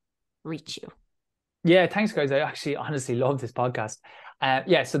they reach you? Yeah, thanks guys. I actually honestly love this podcast.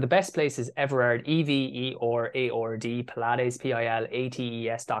 So the best place is Everard, EVERARD, Pilates,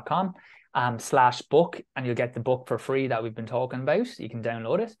 PILATES.com /book, and you'll get the book for free that we've been talking about. You can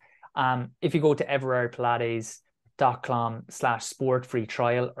download it. If you go to everardpilates.com/sport free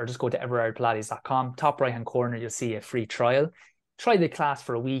trial, or just go to everardpilates.com, top right hand corner, you'll see a free trial. Try the class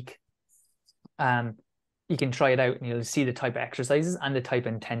for a week. You can try it out and you'll see the type of exercises and the type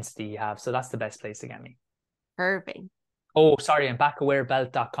of intensity you have. So that's the best place to get me. Perfect. Oh, sorry, and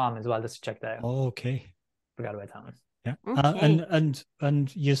backawarebelt.com as well, just to check that out. Oh, okay. Forgot about that one. Yeah. Okay.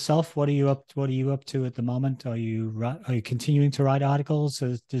 And yourself, what are you up to at the moment? Are you continuing to write articles?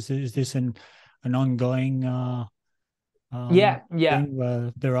 Is this an ongoing thing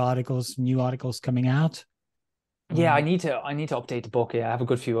where there are new articles coming out? Yeah, I need to update the book. Yeah, I have a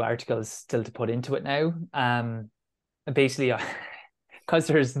good few articles still to put into it now. Basically, because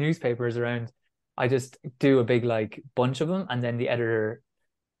there's newspapers around, I just do a big like bunch of them, and then the editor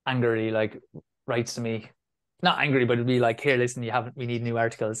angrily like writes to me, not angry, but it'll be like, here, listen, we need new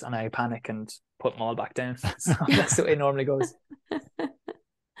articles, and I panic and put them all back down. So that's the way it normally goes.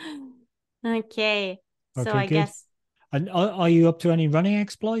 Okay, so I guess. And are you up to any running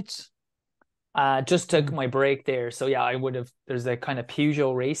exploits? Just took my break there. So yeah, there's a kind of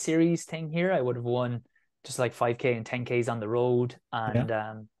Peugeot race series thing here. I would have won just like 5K and 10Ks on the road.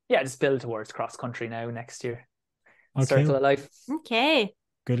 And just build towards cross country now next year. Okay. Circle of life. Okay.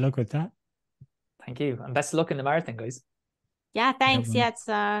 Good luck with that. Thank you. And best of luck in the marathon, guys. Yeah, thanks. Yeah, it's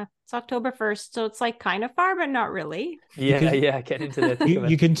October 1st, so it's like kind of far, but not really. Yeah, get into the thick of it.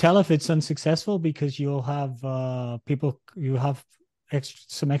 You can tell if it's unsuccessful because you'll have some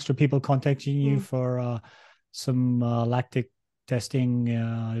extra people contacting you for some lactic testing.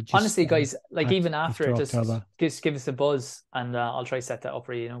 Honestly, guys, like even after it, just give us a buzz and I'll try to set that up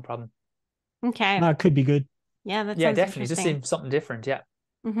for you. No problem. Okay. It could be good. Yeah, that yeah, sounds definitely. Just seems something different. Yeah.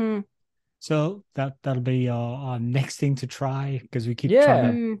 Mm-hmm. So that'll be our next thing to try because we keep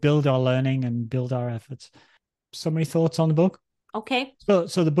trying to build our learning and build our efforts. So many thoughts on the book? Okay. So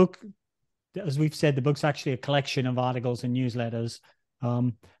the book, as we've said, the book's actually a collection of articles and newsletters.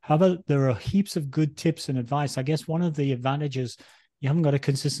 However, there are heaps of good tips and advice. I guess one of the advantages, you haven't got a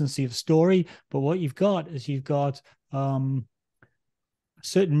consistency of story, but what you've got is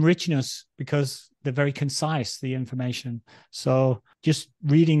certain richness because they're very concise, the information. So just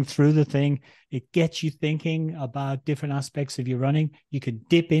reading through the thing, it gets you thinking about different aspects of your running. You could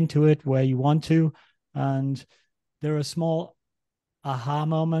dip into it where you want to, and there are small aha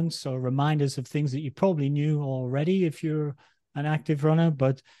moments or reminders of things that you probably knew already if you're an active runner,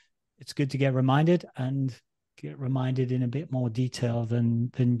 but it's good to get reminded and get reminded in a bit more detail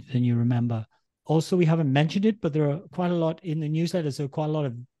than you remember. Also, we haven't mentioned it, but there are quite a lot in the newsletters. There are quite a lot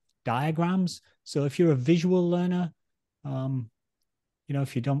of diagrams. So if you're a visual learner,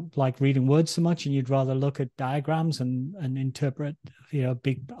 if you don't like reading words so much and you'd rather look at diagrams and interpret, a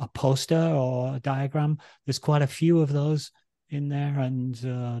poster or a diagram, there's quite a few of those in there. And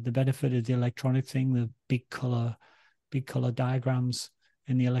the benefit of the electronic thing, the big color diagrams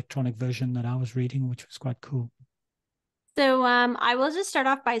in the electronic version that I was reading, which was quite cool. So I will just start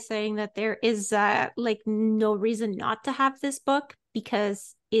off by saying that there is no reason not to have this book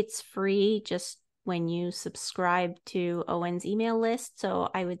because it's free just when you subscribe to Eoin's email list. So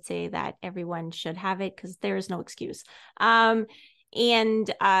I would say that everyone should have it because there is no excuse. I guess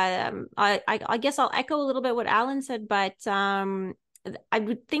I'll echo a little bit what Alan said, but I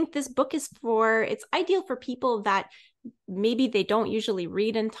would think this book it's ideal for people that maybe they don't usually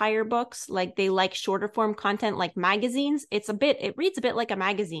read entire books, like they like shorter form content like magazines. It reads a bit like a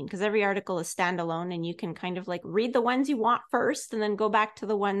magazine because every article is standalone and you can kind of like read the ones you want first and then go back to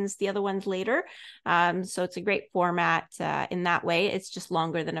the other ones later. So it's a great format in that way. It's just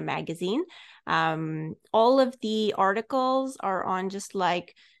longer than a magazine. All of the articles are on just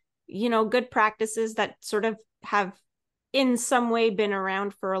like, good practices that sort of have in some way been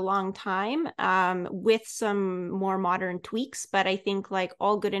around for a long time, with some more modern tweaks. But I think like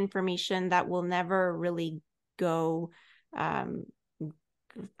all good information that will never really go, I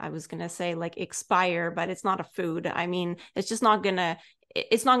was going to say like expire, but it's not a food. I mean, it's not going to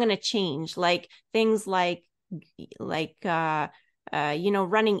change, like things like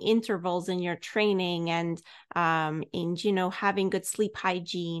running intervals in your training and having good sleep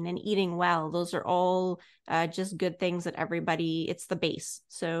hygiene and eating well. Those are all just good things that it's the base.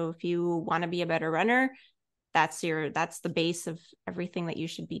 So if you want to be a better runner, that's the base of everything that you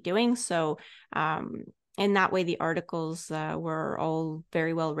should be doing. So in that way, the articles were all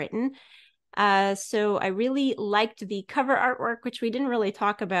very well written. So I really liked the cover artwork, which we didn't really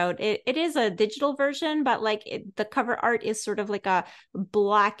talk about. It is a digital version, but the cover art is sort of like a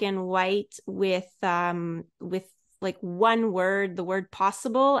black and white with like one word, the word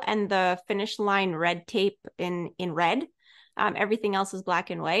possible, and the finish line red tape in red. Everything else is black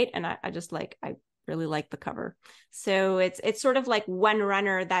and white, and I really like the cover. So it's sort of like one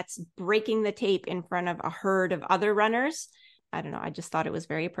runner that's breaking the tape in front of a herd of other runners. I don't know. I just thought it was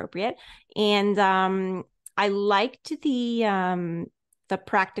very appropriate. And I liked the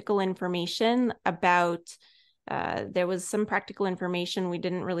practical information about, there was some practical information, we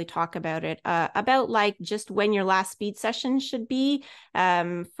didn't really talk about it, about like just when your last speed session should be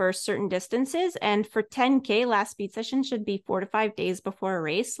for certain distances. And for 10K, last speed session should be 4 to 5 days before a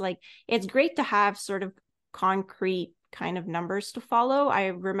race. Like it's great to have sort of concrete kind of numbers to follow. I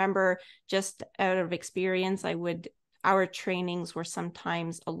remember just out of experience, our trainings were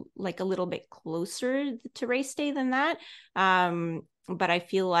sometimes a little bit closer to race day than that. But I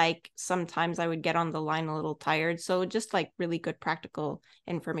feel like sometimes I would get on the line a little tired. So just like really good practical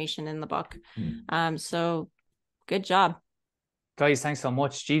information in the book. So good job. Guys, thanks so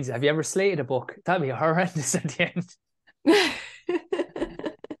much. Jeez, have you ever slated a book? That'd be horrendous at the end.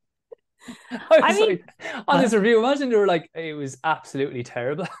 On this review, imagine they were like, it was absolutely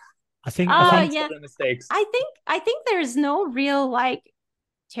terrible. I think mistakes. I think there's no real like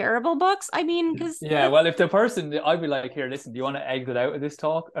terrible books. I mean, because yeah, well, if the person, I'd be like, here, listen, do you want to exit out of this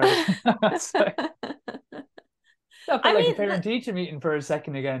talk? Or it's like, that felt like a parent-teacher meeting for a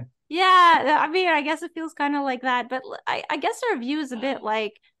second again. Yeah, I mean, I guess it feels kind of like that, but I guess our view is a bit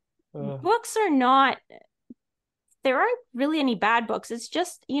like books are not, there aren't really any bad books. It's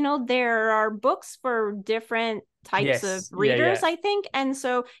just, there are books for different types of readers, I think. And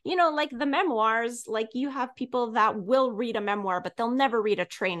so, like the memoirs, like you have people that will read a memoir, but they'll never read a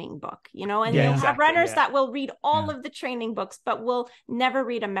training book, and you'll have runners that will read all of the training books, but will never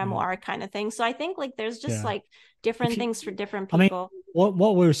read a memoir kind of thing. So I think like there's just like different things for different people. I mean,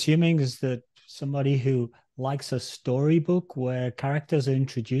 what we're assuming is that somebody who likes a storybook where characters are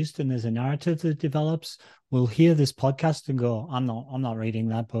introduced and there's a narrative that develops will hear this podcast and go, I'm not reading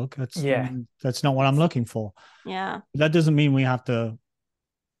that book. That's not what I'm looking for. Yeah. That doesn't mean we have to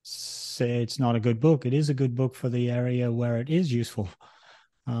say it's not a good book. It is a good book for the area where it is useful.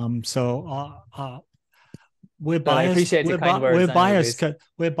 So we're biased.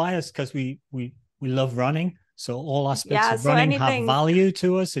 We're biased because we love running. So all aspects of running have value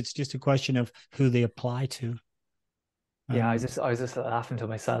to us. It's just a question of who they apply to. Yeah, I was just laughing to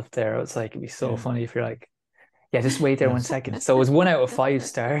myself there. It's like, it'd be so funny if you're like, yeah, just wait there 1 second. So it was 1 out of 5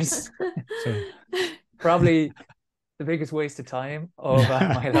 stars. So, probably the biggest waste of time of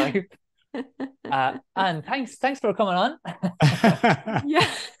my life. And thanks for coming on.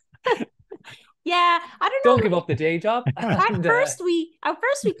 Yeah, I don't know. Don't give up the day job. At first we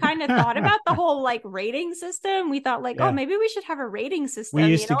kind of thought about the whole like rating system. We thought like, oh, maybe we should have a rating system. We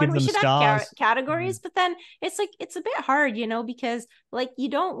used to give and them we should stars. have categories. But then it's like it's a bit hard, because like you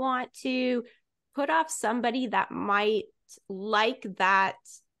don't want to put off somebody that might like that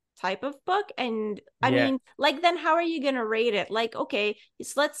type of book. And I mean, like, then how are you going to rate it? Like, okay,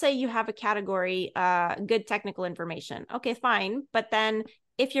 so let's say you have a category, good technical information. Okay, fine. But then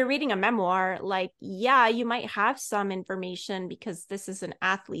if you're reading a memoir, like, you might have some information because this is an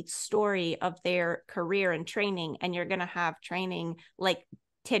athlete's story of their career and training, and you're going to have training like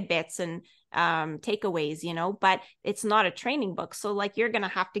tidbits and takeaways, but it's not a training book. So like, you're going to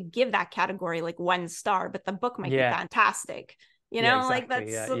have to give that category like 1 star, but the book might be fantastic. Like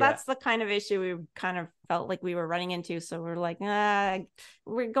that's the kind of issue we kind of felt like we were running into. So we're like,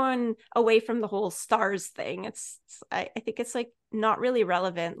 we're going away from the whole stars thing. I think it's like not really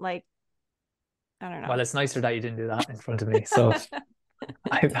relevant. Like, I don't know. Well, it's nicer that you didn't do that in front of me. So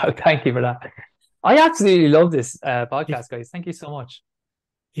thank you for that. I absolutely love this podcast, guys. Thank you so much.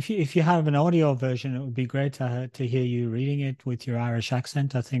 If you have an audio version, it would be great to hear you reading it with your Irish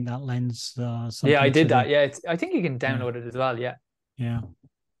accent. I think that lends something. Yeah, I did that. Yeah, I think you can download it as well. Yeah.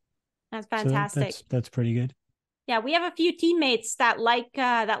 That's fantastic. So that's pretty good. Yeah, we have a few teammates that like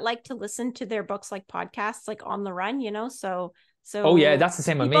to listen to their books like podcasts, like on the run. So. Oh yeah, that's the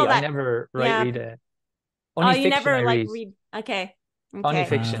same with me. I never read it. Only fiction never I read. Okay. Only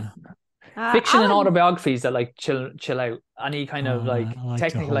fiction. Fiction and autobiographies that like chill out. Any kind of like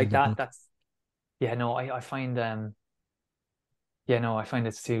technique like that. That's I find I find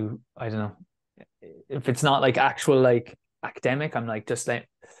it's too, I don't know, if it's not like actual like academic, I'm like just like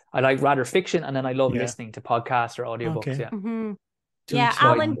I like rather fiction, and then I love listening to podcasts or audiobooks. Okay. Yeah. Mm-hmm. So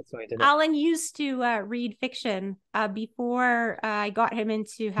Alan used to read fiction before I got him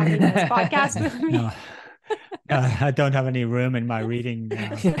into having this podcast with me. No. I don't have any room in my reading.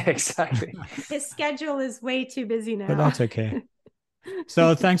 Yeah, exactly. His schedule is way too busy now. But that's okay.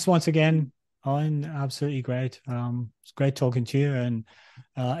 So thanks once again, Eoin. Absolutely great. It's great talking to you, and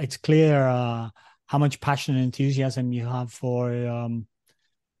it's clear how much passion and enthusiasm you have for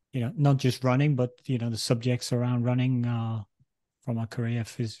not just running, but the subjects around running from a career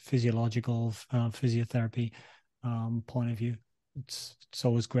physiological physiotherapy point of view. It's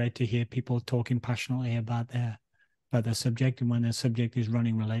always great to hear people talking passionately about their subject, and when their subject is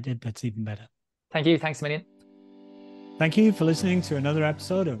running related, that's even better. Thank you. Thanks a million. Thank you for listening to another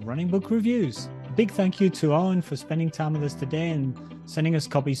episode of Running Book Reviews. A big thank you to Eoin for spending time with us today and sending us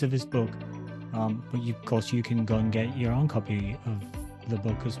copies of his book. But of course, you can go and get your own copy of the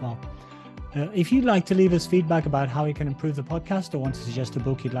book as well. If you'd like to leave us feedback about how we can improve the podcast or want to suggest a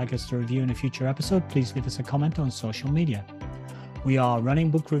book you'd like us to review in a future episode, please leave us a comment on social media. We are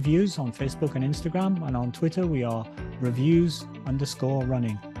Running Book Reviews on Facebook and Instagram, and on Twitter we are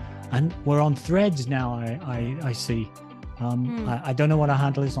reviews_running. And we're on Threads now, I see. I don't know what our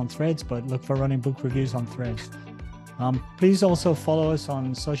handle is on Threads, but look for Running Book Reviews on Threads. Please also follow us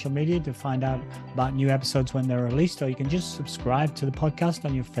on social media to find out about new episodes when they're released, or you can just subscribe to the podcast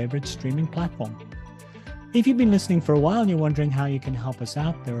on your favorite streaming platform. If you've been listening for a while and you're wondering how you can help us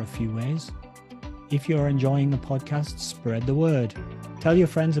out, there are a few ways. If you're enjoying the podcast, spread the word. Tell your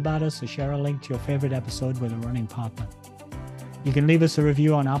friends about us or share a link to your favorite episode with a running partner. You can leave us a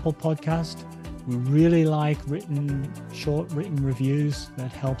review on Apple Podcast. We really like short written reviews.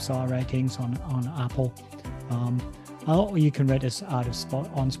 That helps our ratings on Apple. Or you can rate us on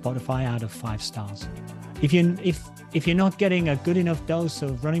Spotify out of 5 stars. If you're not getting a good enough dose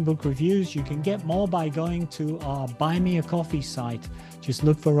of Running Book Reviews, you can get more by going to our Buy Me a Coffee site. Just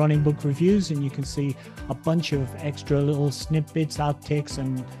look for Running Book Reviews and you can see a bunch of extra little snippets, outtakes,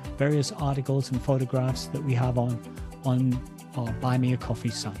 and various articles and photographs that we have on our Buy Me a Coffee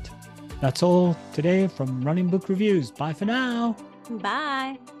site. That's all today from Running Book Reviews. Bye for now.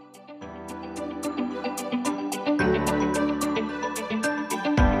 Bye.